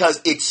 Because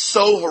it's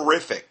so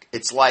horrific.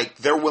 It's like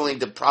they're willing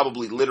to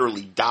probably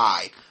literally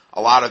die,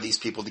 a lot of these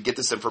people, to get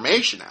this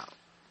information out.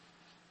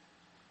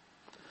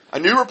 A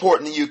new report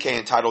in the UK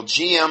entitled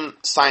GM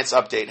Science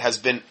Update has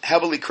been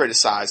heavily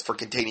criticized for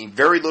containing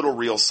very little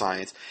real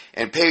science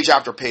and page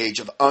after page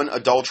of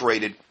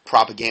unadulterated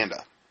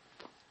propaganda.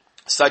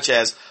 such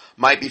as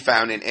might be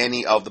found in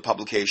any of the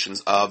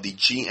publications of the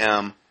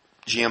GMO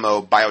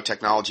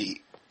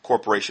biotechnology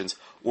corporations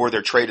or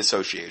their trade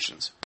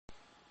associations.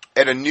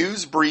 At a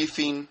news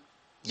briefing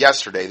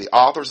yesterday, the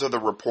authors of the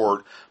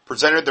report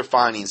presented their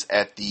findings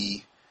at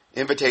the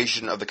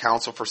invitation of the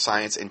Council for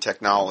Science and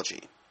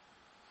Technology.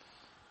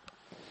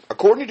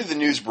 According to the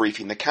news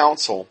briefing, the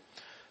Council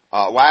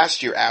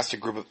last year asked a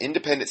group of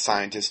independent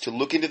scientists to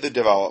look into the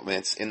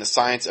developments in the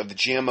science of the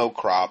GMO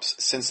crops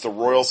since the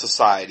Royal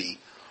Society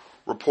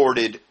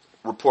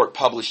report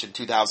published in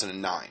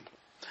 2009.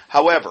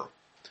 However,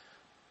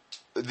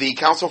 the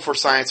Council for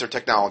Science or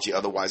Technology,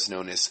 otherwise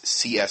known as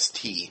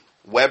CST,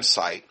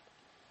 website,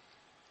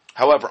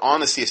 however, on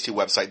the CST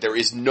website, there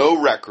is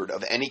no record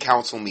of any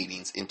council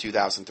meetings in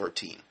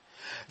 2013.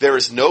 There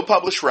is no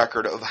published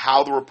record of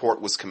how the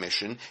report was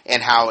commissioned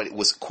and how it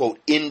was, quote,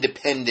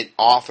 independent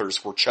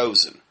authors were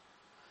chosen,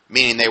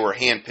 meaning they were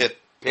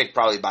hand-picked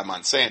probably by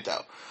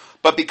Monsanto.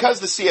 But because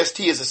the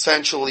CST is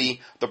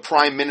essentially the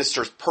Prime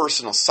Minister's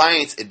personal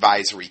science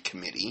advisory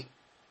committee,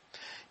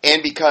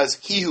 and because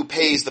he who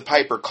pays the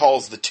piper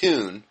calls the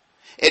tune,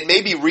 it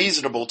may be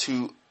reasonable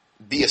to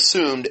be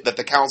assumed that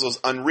the Council's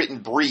unwritten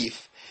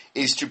brief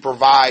is to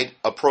provide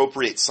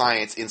appropriate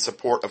science in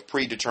support of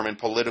predetermined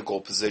political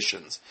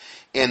positions.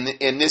 In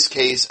this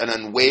case, an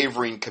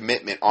unwavering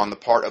commitment on the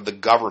part of the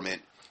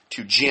government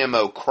to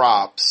GMO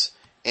crops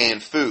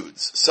and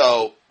foods.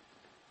 So,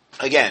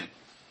 again,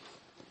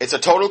 it's a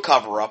total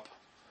cover-up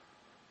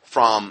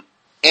from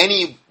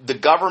the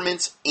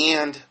governments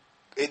and,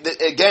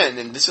 again,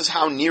 and this is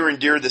how near and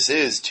dear this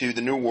is to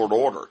the New World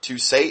Order, to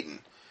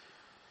Satan.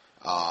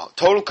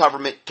 Total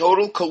government,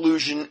 total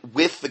collusion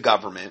with the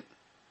government.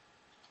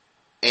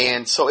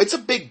 And so it's a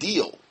big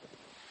deal.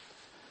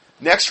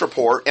 Next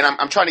report, and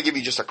I'm trying to give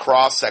you just a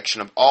cross-section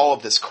of all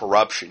of this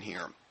corruption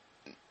here.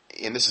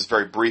 And this is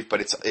very brief,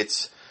 but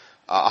it's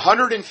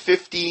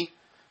 150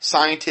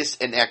 scientists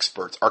and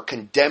experts are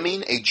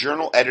condemning a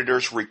journal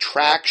editor's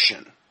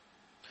retraction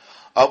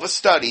of a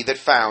study that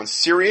found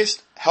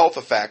serious health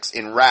effects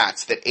in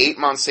rats that ate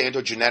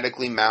Monsanto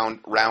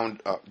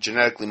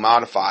genetically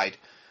modified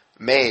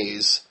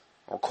maize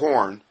or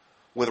corn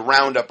with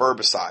Roundup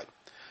herbicide.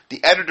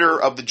 The editor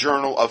of the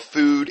Journal of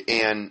Food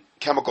and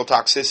Chemical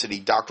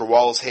Toxicity, Dr.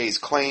 Wallace Hayes,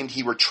 claimed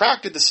he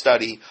retracted the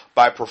study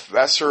by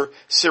Professor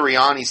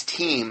Sirianni's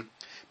team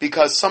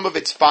because some of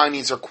its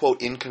findings are,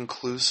 quote,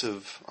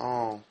 inconclusive.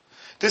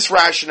 This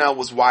rationale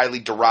was widely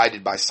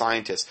derided by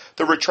scientists.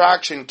 The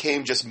retraction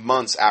came just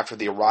months after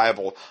the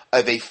arrival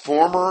of a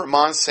former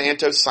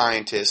Monsanto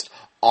scientist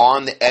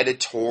on the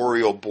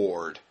editorial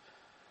board.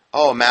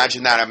 Oh,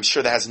 imagine that. I'm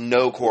sure that has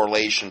no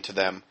correlation to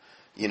them,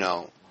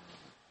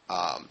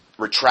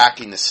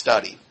 retracting the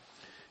study.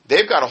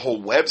 They've got a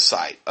whole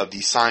website of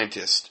these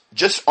scientists.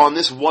 Just on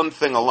this one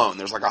thing alone,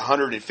 there's like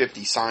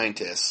 150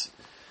 scientists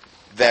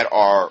that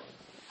are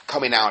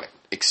coming out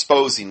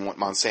exposing what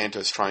Monsanto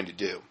is trying to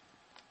do.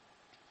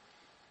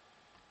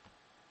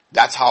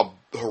 That's how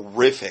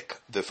horrific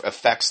the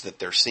effects that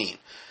they're seeing.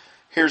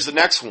 Here's the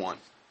next one.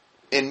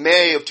 In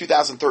May of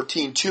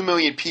 2013, 2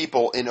 million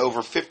people in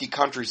over 50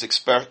 countries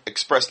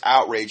expressed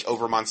outrage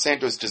over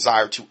Monsanto's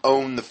desire to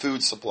own the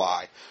food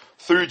supply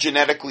through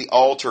genetically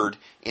altered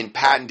and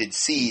patented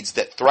seeds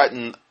that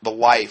threaten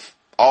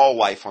all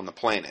life on the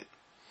planet.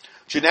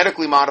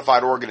 Genetically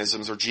modified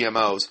organisms, or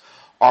GMOs,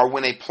 are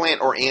when a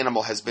plant or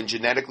animal has been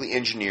genetically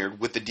engineered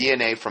with the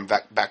DNA from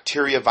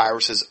bacteria,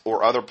 viruses,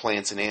 or other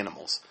plants and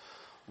animals.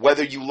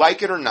 Whether you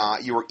like it or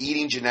not, you are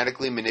eating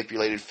genetically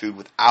manipulated food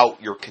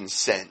without your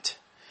consent.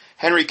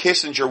 Henry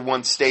Kissinger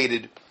once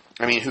stated,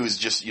 who's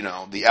just,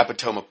 the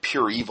epitome of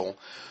pure evil,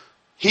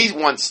 he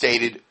once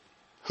stated,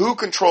 "Who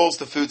controls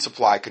the food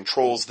supply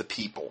controls the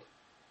people."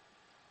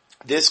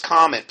 This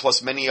comment,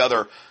 plus many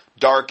other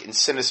dark and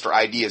sinister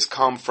ideas,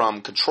 come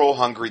from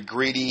control-hungry,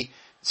 greedy,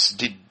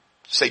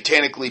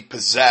 satanically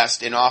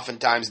possessed, and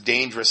oftentimes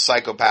dangerous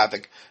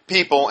psychopathic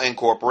people and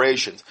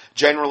corporations.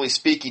 Generally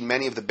speaking,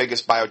 many of the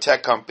biggest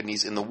biotech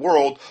companies in the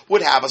world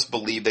would have us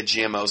believe that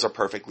GMOs are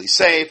perfectly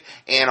safe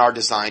and are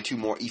designed to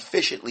more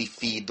efficiently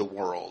feed the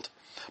world.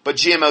 But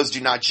GMOs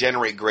do not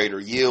generate greater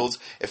yields,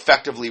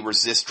 effectively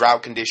resist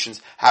drought conditions,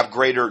 have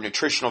greater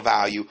nutritional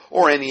value,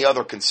 or any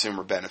other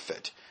consumer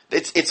benefit.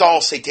 It's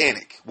all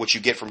satanic, what you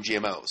get from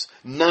GMOs.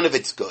 None of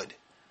it's good.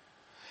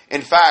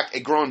 In fact, a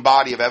growing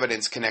body of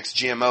evidence connects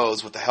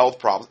GMOs with the health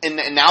problems.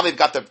 And now they've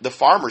got the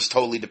farmers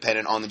totally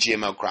dependent on the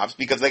GMO crops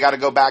because they got to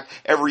go back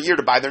every year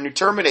to buy their new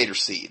Terminator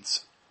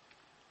seeds.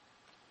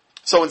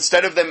 So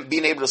instead of them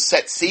being able to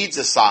set seeds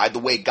aside the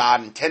way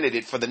God intended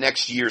it for the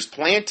next year's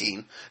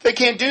planting, they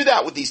can't do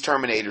that with these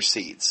Terminator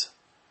seeds.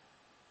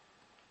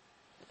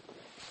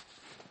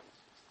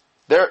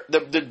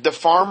 The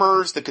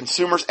farmers, the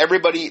consumers,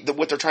 everybody,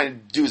 what they're trying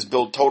to do is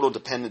build total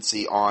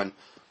dependency on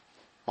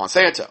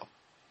Monsanto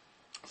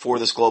for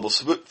this global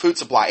food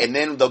supply. And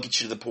then they'll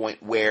get you to the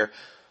point where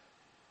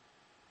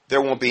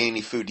there won't be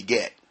any food to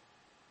get.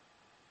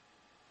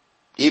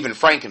 Even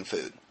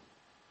frankenfood,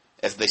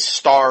 as they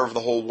starve the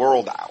whole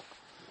world out.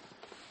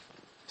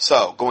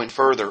 So, going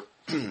further,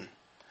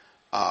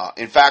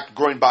 In fact, a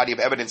growing body of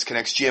evidence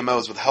connects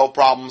GMOs with health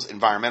problems,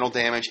 environmental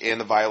damage, and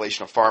the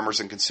violation of farmers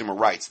and consumer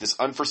rights. This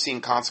unforeseen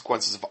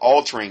consequences of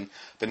altering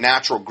the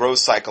natural growth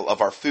cycle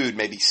of our food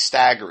may be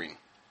staggering.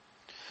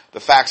 The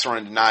facts are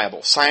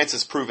undeniable. Science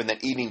has proven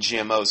that eating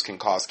GMOs can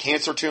cause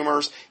cancer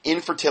tumors,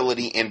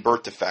 infertility, and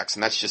birth defects,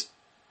 and that's just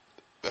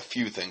a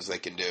few things they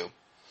can do.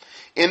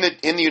 In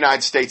the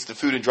United States, the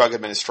Food and Drug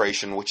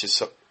Administration, which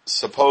is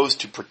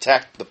supposed to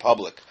protect the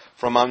public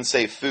from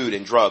unsafe food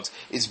and drugs,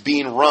 is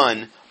being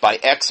run by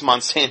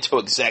ex-Monsanto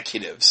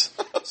executives.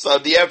 So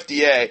the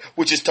FDA,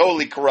 which is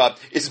totally corrupt,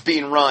 is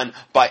being run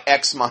by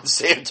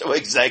ex-Monsanto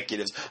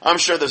executives. I'm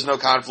sure there's no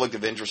conflict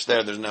of interest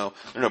there. There's no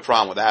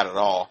problem with that at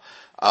all.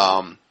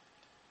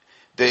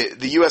 The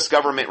U.S.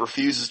 government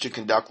refuses to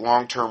conduct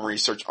long-term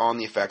research on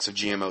the effects of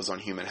GMOs on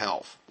human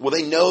health. Well,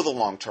 they know the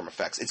long-term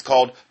effects. It's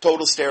called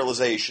total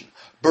sterilization,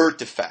 birth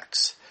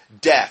defects,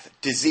 death,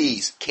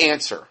 disease,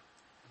 cancer.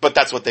 But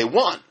that's what they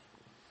want.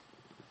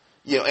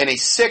 And a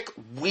sick,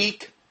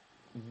 weak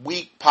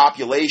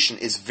population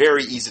is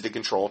very easy to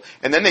control.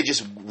 And then they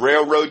just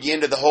railroad you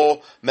into the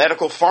whole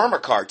medical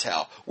pharma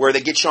cartel, where they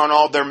get you on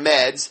all their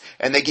meds,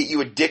 and they get you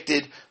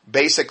addicted,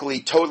 basically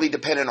totally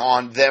dependent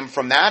on them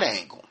from that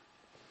angle.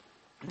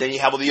 Then you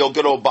have the old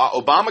good old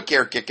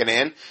Obamacare kicking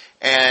in,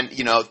 and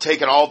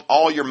taking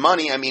all your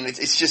money. I mean,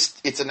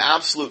 it's an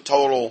absolute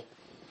total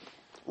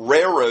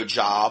railroad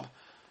job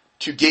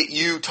to get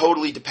you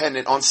totally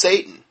dependent on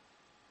Satan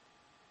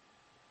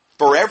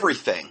for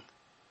everything.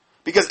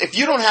 Because if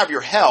you don't have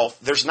your health,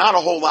 there's not a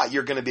whole lot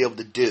you're going to be able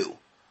to do.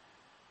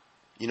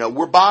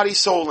 We're body,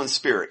 soul, and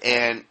spirit,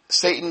 and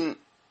Satan.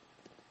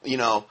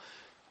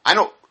 I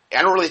don't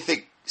really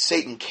think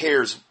Satan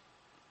cares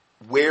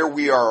where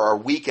we are our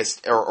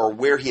weakest, or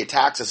where he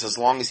attacks us, as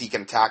long as he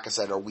can attack us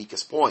at our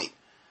weakest point.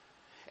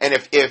 And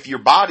if your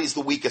body's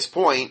the weakest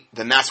point,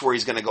 then that's where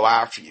he's going to go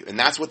after you. And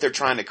that's what they're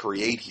trying to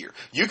create here.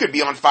 You could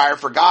be on fire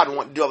for God and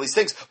want to do all these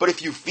things, but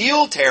if you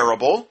feel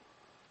terrible,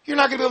 you're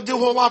not going to be able to do a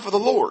whole lot for the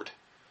Lord.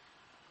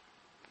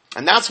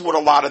 And that's what a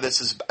lot of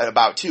this is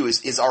about too,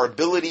 is our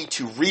ability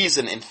to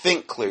reason and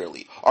think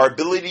clearly, our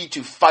ability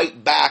to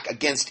fight back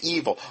against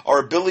evil, our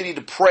ability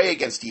to pray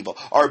against evil,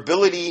 our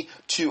ability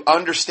to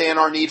understand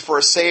our need for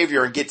a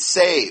Savior and get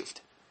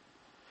saved.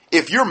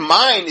 If your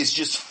mind is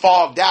just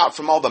fogged out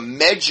from all the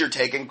meds you're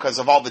taking because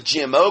of all the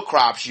GMO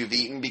crops you've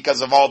eaten,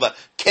 because of all the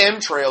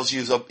chemtrails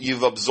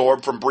you've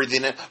absorbed from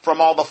breathing in,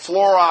 from all the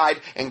fluoride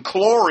and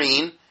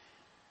chlorine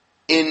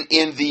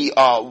in the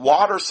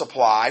water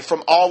supply,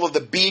 from all of the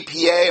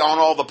BPA on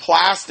all the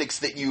plastics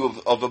that you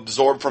have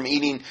absorbed from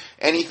eating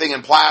anything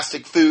in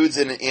plastic foods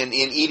and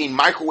eating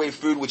microwave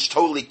food, which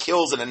totally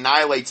kills and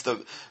annihilates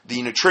the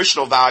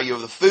nutritional value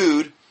of the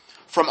food,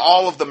 from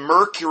all of the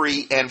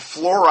mercury and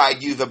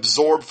fluoride you've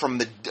absorbed from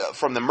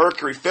the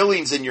mercury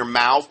fillings in your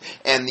mouth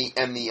and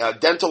the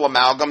dental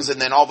amalgams,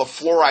 and then all the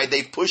fluoride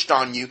they've pushed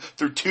on you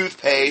through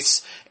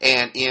toothpaste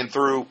and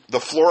through the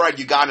fluoride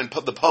you got in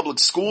the public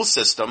school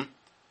system,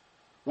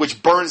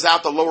 which burns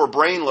out the lower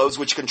brain lobes,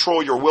 which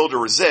control your will to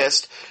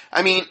resist.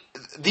 I mean,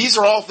 these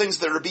are all things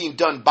that are being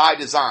done by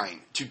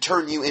design to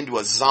turn you into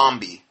a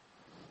zombie,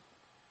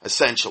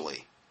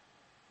 essentially.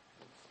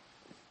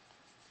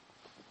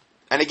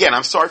 And again,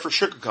 I'm sorry for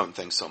sugarcoating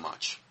things so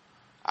much.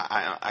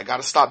 I got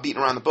to stop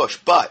beating around the bush.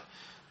 But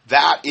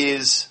that's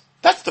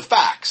the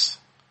facts.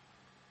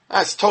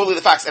 That's totally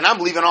the facts. And I'm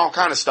leaving all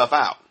kind of stuff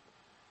out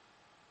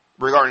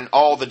regarding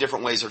all the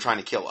different ways they're trying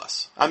to kill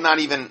us.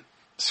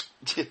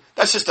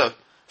 That's just a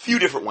few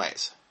different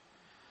ways.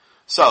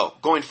 So,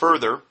 going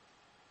further,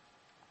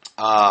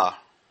 the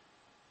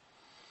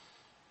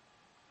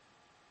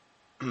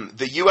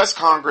U.S.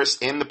 Congress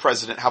and the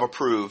President have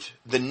approved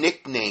the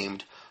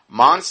nicknamed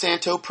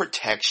Monsanto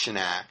Protection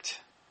Act.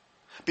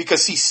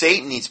 Because, see,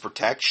 Satan needs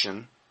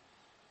protection.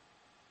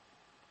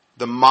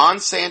 The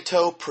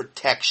Monsanto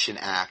Protection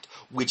Act,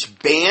 which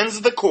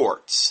bans the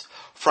courts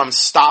from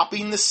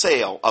stopping the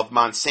sale of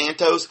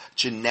Monsanto's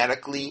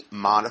genetically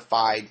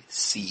modified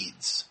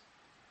seeds.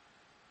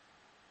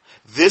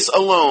 This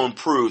alone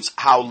proves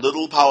how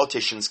little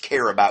politicians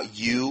care about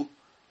you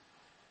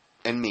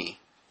and me.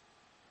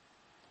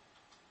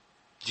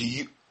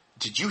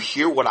 Did you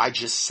hear what I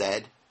just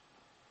said?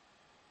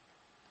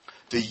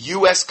 The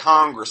U.S.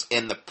 Congress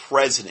and the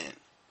President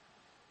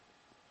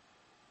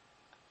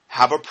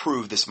have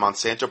approved this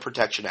Monsanto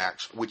Protection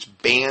Act, which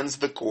bans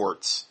the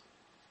courts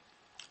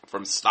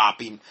from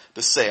stopping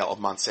the sale of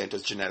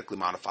Monsanto's genetically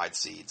modified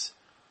seeds.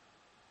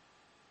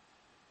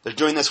 They're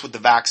doing this with the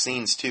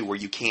vaccines too, where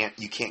you can't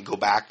go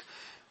back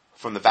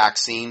from the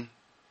vaccine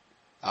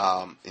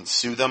and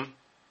sue them.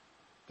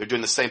 They're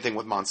doing the same thing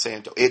with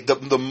Monsanto.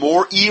 The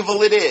more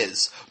evil it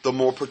is, the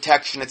more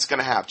protection it's going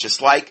to have.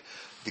 Just like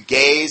the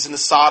gays and the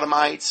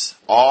sodomites,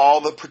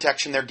 all the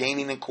protection they're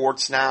gaining in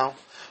courts now.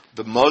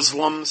 The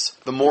Muslims,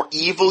 the more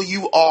evil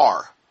you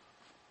are,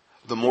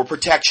 the more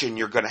protection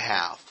you're going to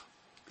have.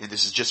 And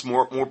this is just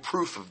more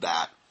proof of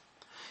that.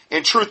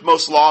 In truth,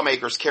 most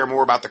lawmakers care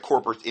more about the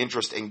corporate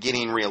interest in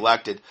getting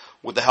reelected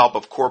with the help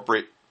of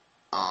corporate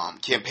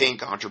campaign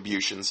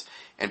contributions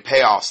and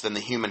payoffs than the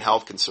human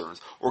health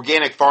concerns.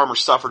 Organic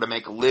farmers suffer to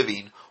make a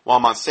living, while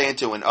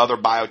Monsanto and other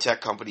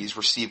biotech companies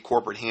receive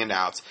corporate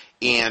handouts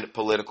and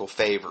political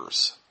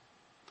favors.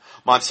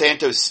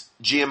 Monsanto's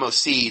GMO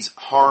seeds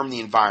harm the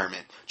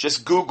environment.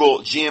 Just Google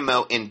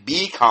GMO and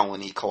bee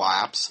colony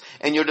collapse,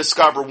 and you'll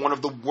discover one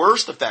of the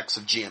worst effects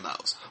of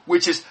GMOs,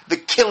 which is the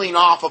killing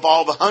off of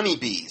all the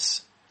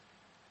honeybees,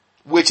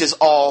 which is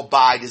all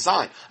by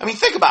design. I mean,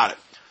 think about it.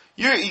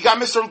 You got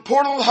Mr.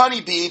 Poor Little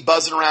Honeybee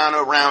buzzing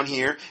around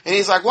here, and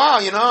he's like, wow,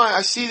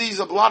 I see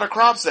a lot of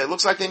crops that it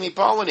looks like they need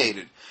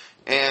pollinated.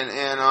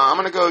 And I'm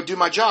going to go do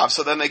my job.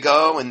 So then they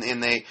go and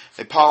they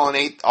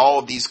pollinate all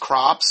of these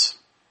crops.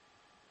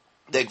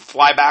 They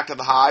fly back to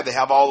the hive. They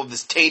have all of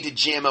this tainted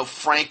GMO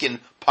Franken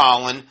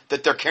pollen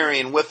that they're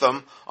carrying with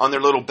them on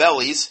their little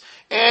bellies.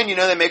 And,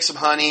 they make some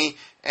honey.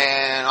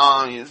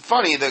 And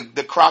funny,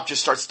 the crop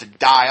just starts to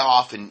die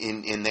off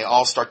and they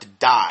all start to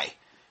die.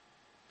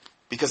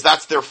 Because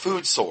that's their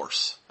food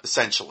source,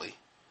 essentially.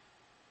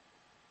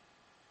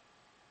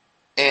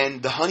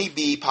 And the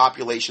honeybee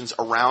populations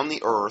around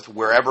the earth,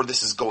 wherever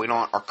this is going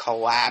on, are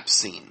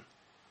collapsing.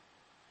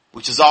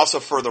 Which is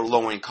also further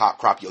lowering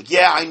crop yield.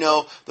 Yeah, I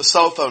know the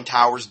cell phone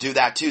towers do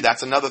that too.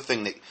 That's another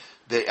thing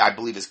that I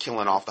believe is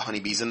killing off the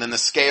honeybees. And then the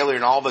scalar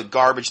and all the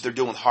garbage they're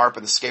doing with HARP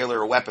and the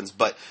scalar weapons.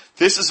 But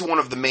this is one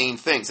of the main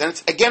things. And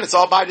it's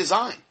all by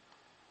design.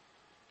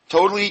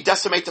 Totally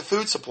decimate the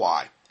food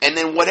supply. And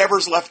then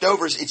whatever's left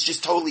over, it's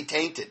just totally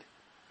tainted.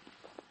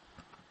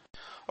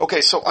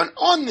 Okay, so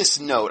on this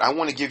note, I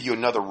want to give you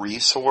another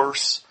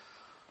resource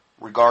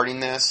regarding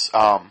this.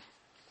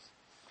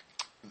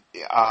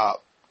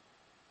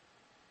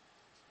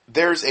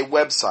 There's a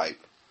website,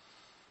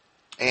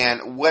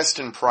 and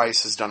Weston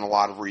Price has done a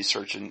lot of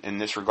research in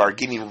this regard,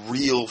 getting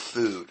real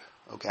food,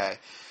 okay?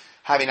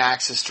 Having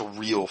access to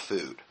real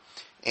food.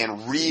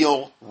 And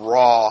real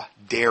raw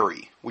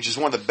dairy, which is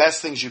one of the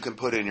best things you can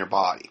put in your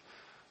body.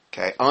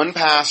 Okay,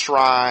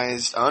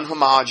 unpasteurized,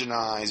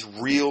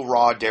 unhomogenized, real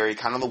raw dairy,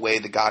 kind of the way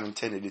that God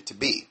intended it to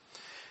be.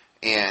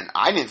 And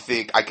I didn't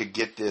think I could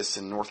get this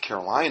in North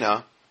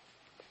Carolina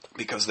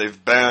because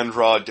they've banned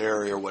raw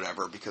dairy or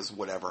whatever,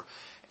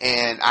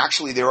 And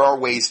actually there are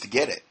ways to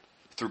get it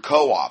through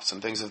co-ops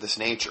and things of this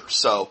nature.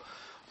 So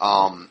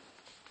I've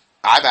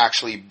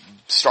actually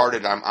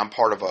started, I'm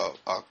part of a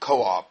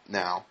co-op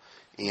now,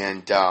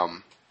 and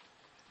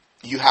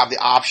you have the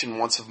option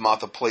once a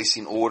month of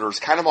placing orders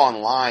kind of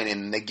online,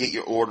 and they get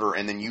your order,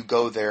 and then you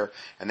go there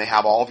and they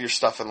have all of your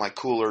stuff in like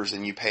coolers,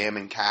 and you pay them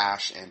in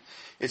cash, and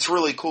it's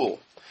really cool.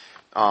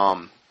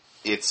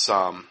 It's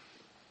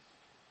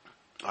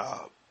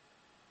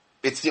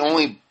the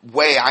only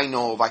way I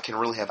know of I can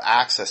really have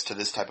access to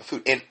this type of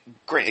food. And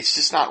great, it's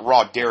just not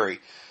raw dairy.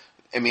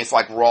 I mean, it's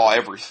like raw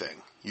everything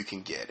you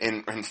can get,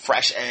 and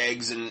fresh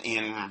eggs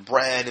and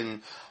bread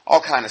and all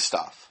kind of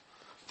stuff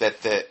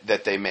that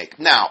they make.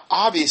 Now,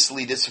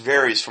 obviously, this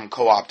varies from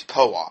co-op to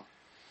co-op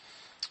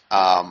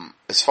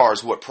as far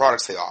as what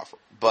products they offer.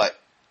 But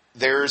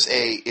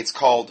it's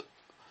called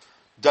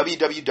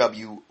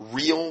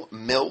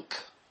www.realmilk,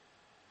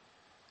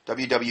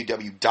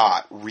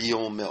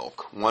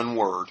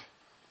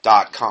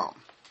 www.realmilk.com.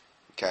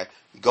 Okay?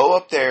 You go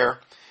up there,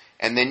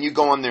 and then you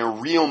go on their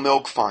Real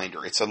Milk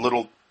Finder. It's a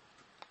little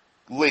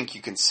link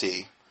you can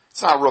see.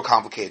 It's not a real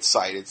complicated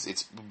site.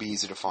 It'll be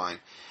easy to find.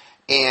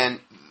 And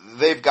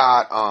they've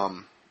got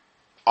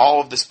all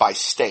of this by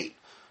state.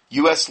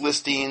 U.S.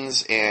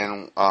 listings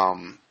and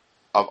of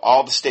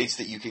all the states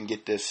that you can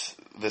get this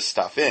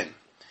stuff in.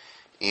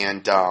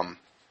 And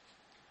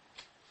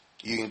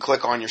you can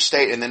click on your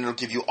state, and then it'll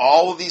give you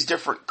all of these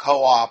different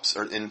co-ops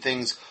and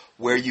things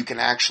where you can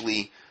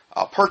actually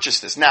purchase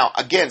this. Now,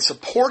 again,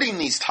 supporting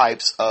these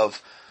types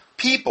of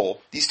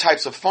people, these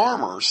types of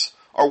farmers,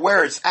 are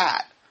where it's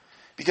at.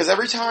 Because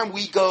every time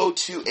we go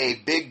to a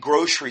big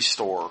grocery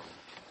store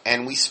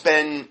and we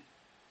spend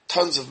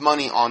tons of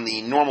money on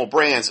the normal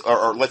brands,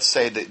 or let's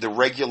say the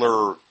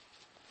regular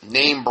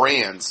name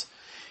brands,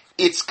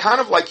 it's kind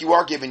of like you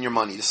are giving your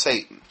money to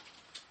Satan.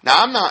 Now,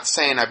 I'm not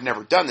saying I've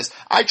never done this.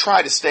 I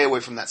try to stay away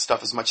from that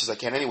stuff as much as I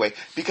can anyway,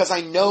 because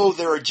I know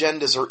their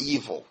agendas are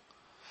evil.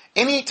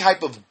 Any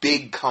type of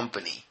big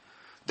company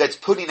that's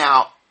putting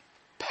out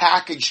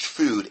packaged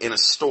food in a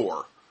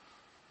store,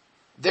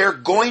 they're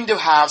going to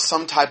have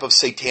some type of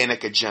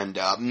satanic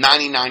agenda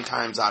 99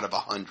 times out of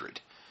 100.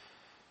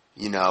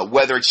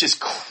 Whether it's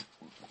just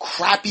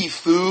crappy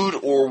food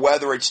or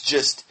whether it's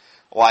just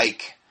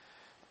like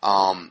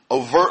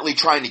overtly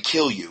trying to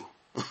kill you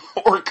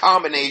or a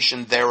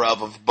combination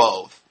thereof of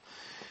both.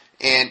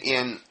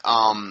 And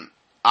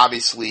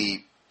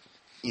obviously,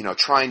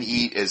 trying to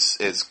eat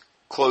as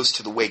close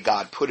to the way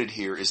God put it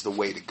here is the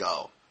way to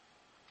go.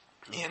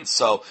 And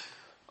so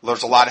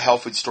there's a lot of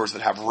health food stores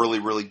that have really,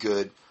 really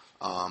good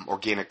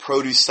organic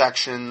produce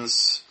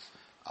sections.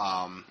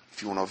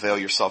 If you want to avail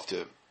yourself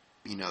to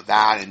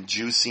that, and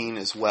juicing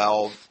as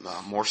well,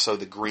 more so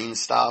the green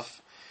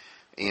stuff.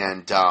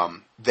 And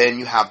then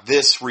you have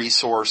this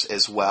resource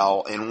as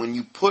well. And when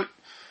you put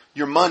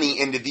your money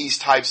into these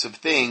types of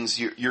things,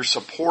 you're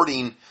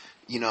supporting,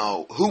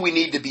 who we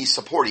need to be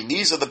supporting.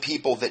 These are the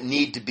people that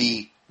need to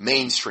be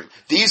mainstream.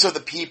 These are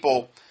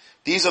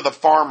the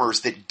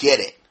farmers that get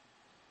it.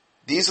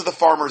 These are the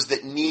farmers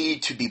that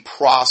need to be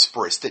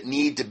prosperous, that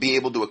need to be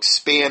able to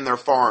expand their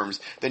farms,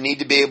 that need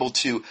to be able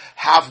to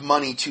have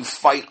money to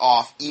fight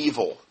off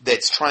evil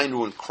that's trying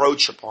to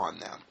encroach upon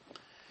them.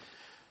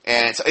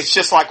 And it's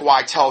just like why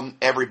I tell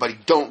everybody,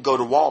 don't go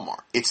to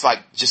Walmart. It's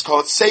like, just call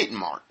it Satan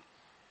Mart.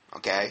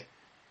 Okay?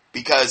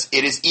 Because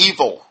it is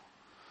evil.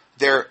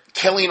 They're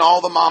killing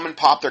all the mom and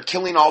pop. They're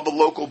killing all the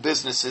local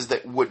businesses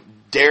that would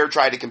dare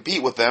try to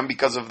compete with them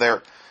because of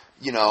their,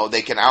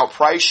 they can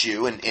outprice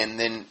you and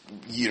then,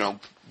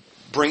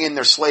 bring in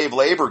their slave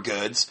labor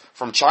goods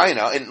from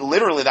China. And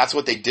literally that's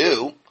what they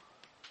do.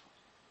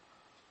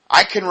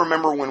 I can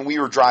remember when we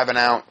were driving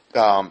out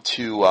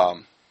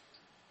to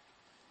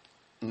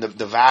the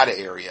Nevada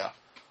area,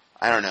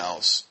 I don't know, it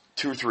was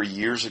 2 or 3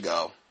 years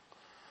ago,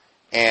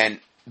 and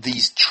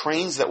these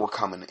trains that were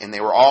coming, and they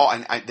were all,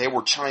 they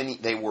were Chinese,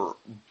 they were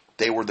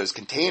those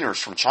containers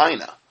from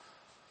China.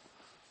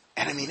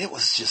 And I mean, it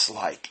was just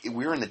like,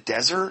 we were in the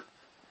desert,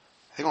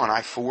 I think on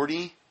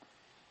I-40,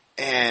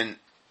 and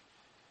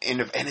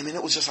I mean,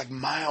 it was just like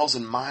miles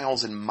and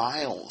miles and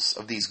miles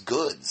of these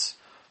goods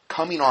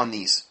coming on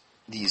these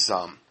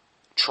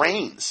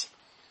trains.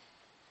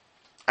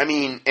 I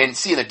mean, and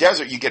see, in the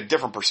desert, you get a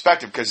different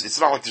perspective because it's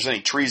not like there's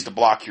any trees to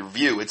block your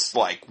view. It's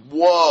like,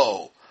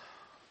 whoa.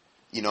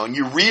 And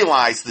you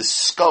realize the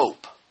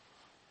scope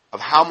of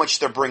how much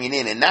they're bringing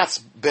in. And that's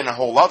been a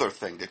whole other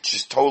thing that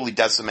just totally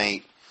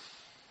decimate.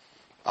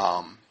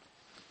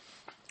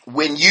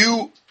 When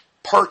you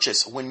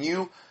purchase, when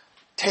you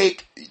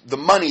take the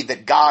money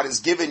that God has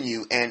given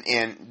you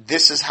and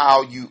this is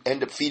how you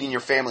end up feeding your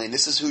family and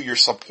this is who you're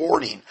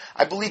supporting,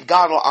 I believe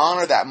God will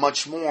honor that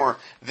much more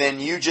than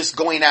you just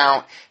going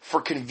out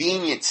for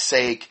convenience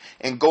sake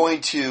and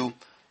going to,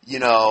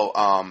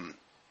 Walmart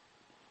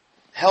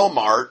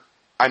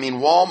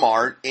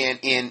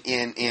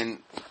and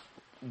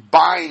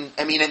buying,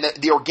 and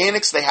the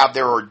organics they have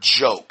there are a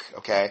joke,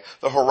 okay?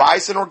 The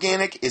Horizon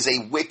Organic is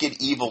a wicked,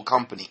 evil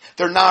company.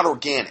 They're not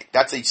organic.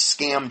 That's a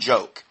scam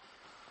joke.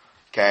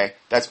 Okay?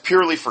 That's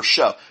purely for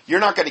show.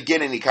 You're not going to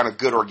get any kind of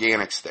good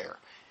organics there.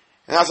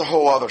 And that's a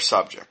whole other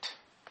subject,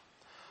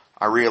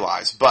 I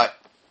realize. But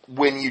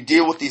when you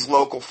deal with these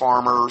local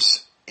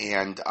farmers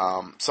and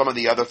some of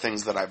the other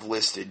things that I've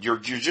listed, you're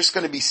just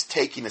going to be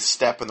taking a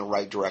step in the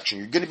right direction.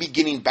 You're going to be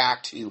getting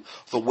back to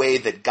the way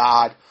that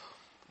God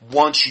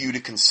wants you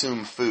to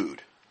consume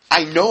food.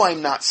 I know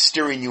I'm not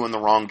steering you in the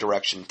wrong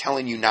direction,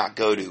 telling you not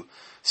go to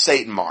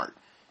Satan Mart,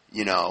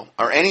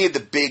 or any of the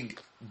big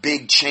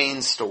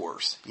chain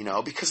stores,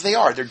 because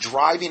they're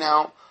driving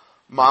out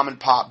mom and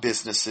pop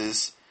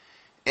businesses.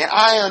 And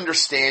I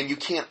understand you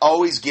can't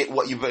always get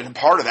what you've been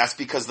part of. That's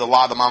because a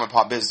lot of the mom and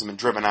pop business have been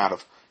driven out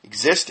of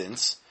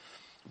existence.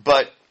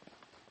 But,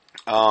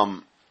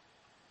 do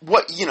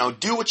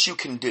what you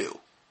can do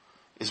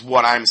is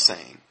what I'm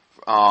saying.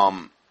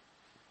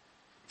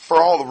 For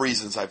all the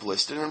reasons I've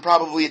listed, and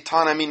probably a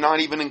ton,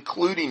 not even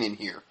including in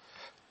here.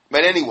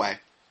 But anyway,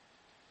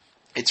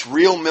 it's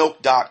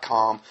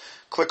realmilk.com.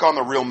 Click on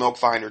the Real Milk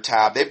Finder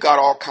tab. They've got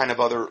all kind of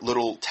other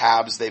little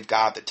tabs they've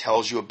got that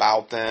tells you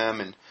about them.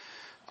 And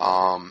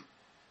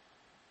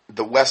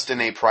the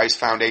Weston A. Price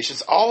Foundation.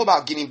 It's all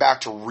about getting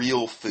back to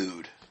real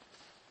food.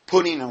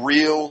 Putting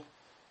real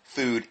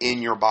food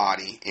in your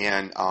body.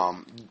 And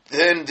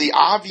then the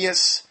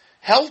obvious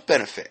health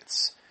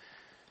benefits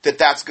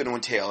that's going to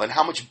entail. And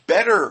how much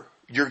better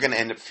you're going to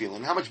end up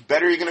feeling. How much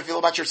better you're going to feel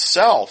about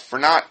yourself for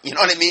not,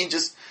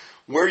 just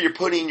where you're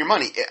putting your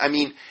money.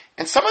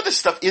 And some of this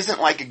stuff isn't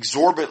like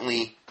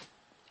exorbitantly,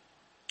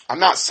 I'm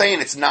not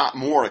saying it's not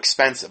more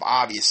expensive,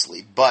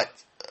 obviously, but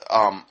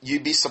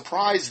you'd be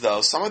surprised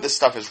though, some of this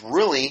stuff is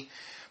really,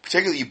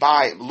 particularly you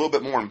buy a little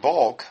bit more in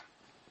bulk,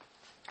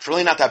 it's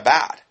really not that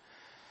bad.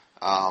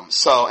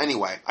 So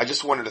anyway, I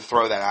just wanted to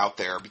throw that out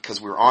there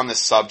because we were on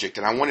this subject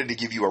and I wanted to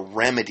give you a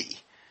remedy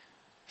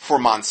for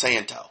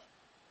Monsanto.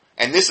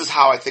 And this is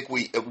how I think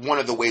one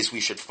of the ways we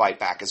should fight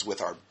back is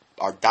with our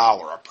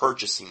dollar, our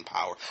purchasing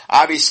power.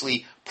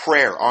 Obviously,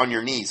 prayer on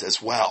your knees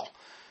as well,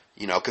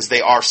 because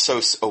they are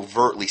so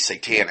overtly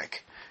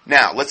satanic.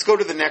 Now, let's go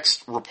to the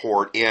next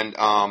report, and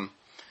then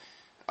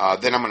I'm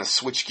going to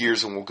switch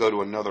gears and we'll go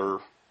to another,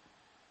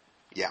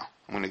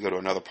 I'm going to go to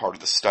another part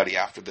of the study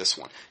after this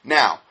one.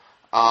 Now,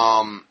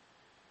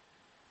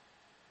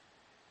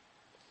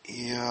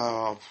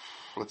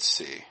 let's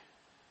see.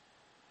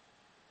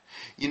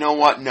 You know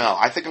what? No,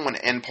 I think I'm going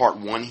to end part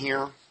 1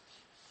 here.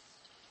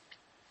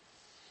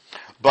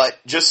 But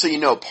just so you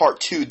know, part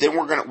 2, then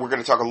we're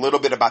gonna talk a little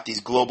bit about these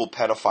global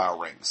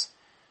pedophile rings,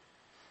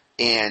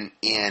 and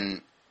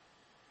it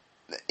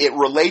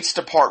relates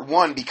to part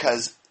 1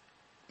 because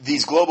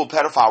these global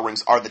pedophile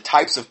rings are the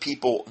types of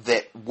people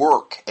that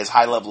work as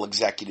high-level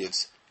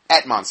executives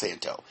at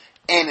Monsanto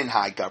and in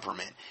high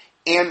government,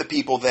 and the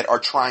people that are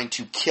trying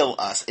to kill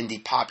us and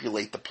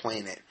depopulate the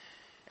planet.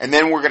 And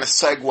then we're going to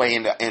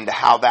segue into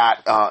how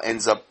that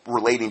ends up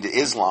relating to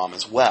Islam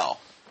as well.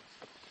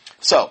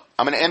 So,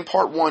 I'm going to end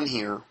part 1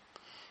 here,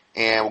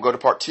 And we'll go to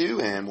part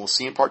 2, and we'll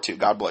see you in part 2.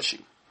 God bless you.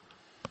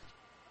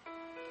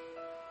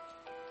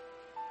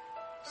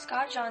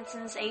 Scott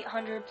Johnson's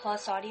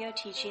 800-plus audio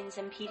teachings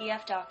and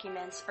PDF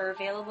documents are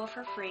available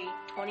for free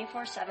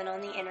 24/7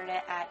 on the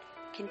internet at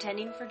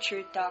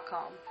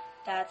contendingfortruth.com.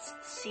 That's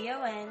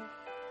CONTENDING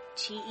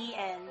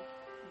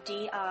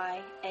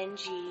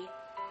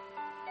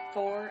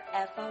for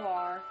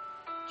FOR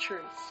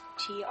truth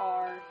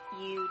TRUTH.com.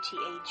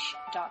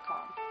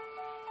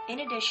 In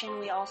addition,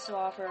 we also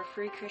offer a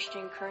free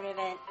Christian current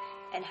event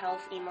and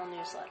health email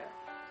newsletter.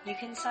 You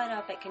can sign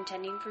up at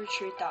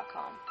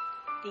contendingfortruth.com.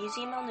 These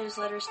email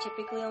newsletters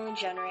typically only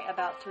generate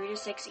about 3 to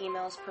 6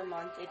 emails per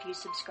month if you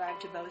subscribe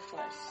to both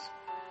lists.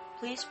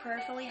 Please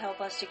prayerfully help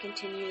us to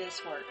continue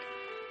this work.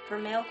 For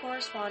mail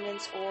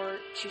correspondence or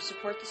to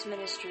support this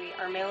ministry,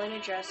 our mailing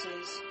address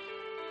is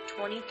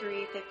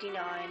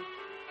 2359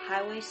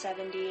 Highway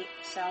 70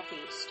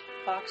 Southeast,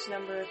 box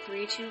number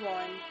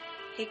 321,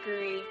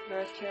 Hickory,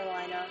 North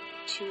Carolina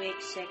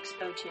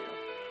 28602.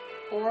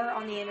 Or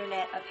on the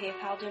internet, a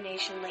PayPal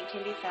donation link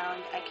can be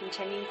found at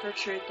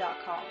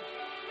contendingfortruth.com.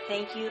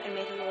 Thank you, and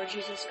may the Lord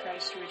Jesus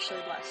Christ richly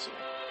bless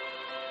you.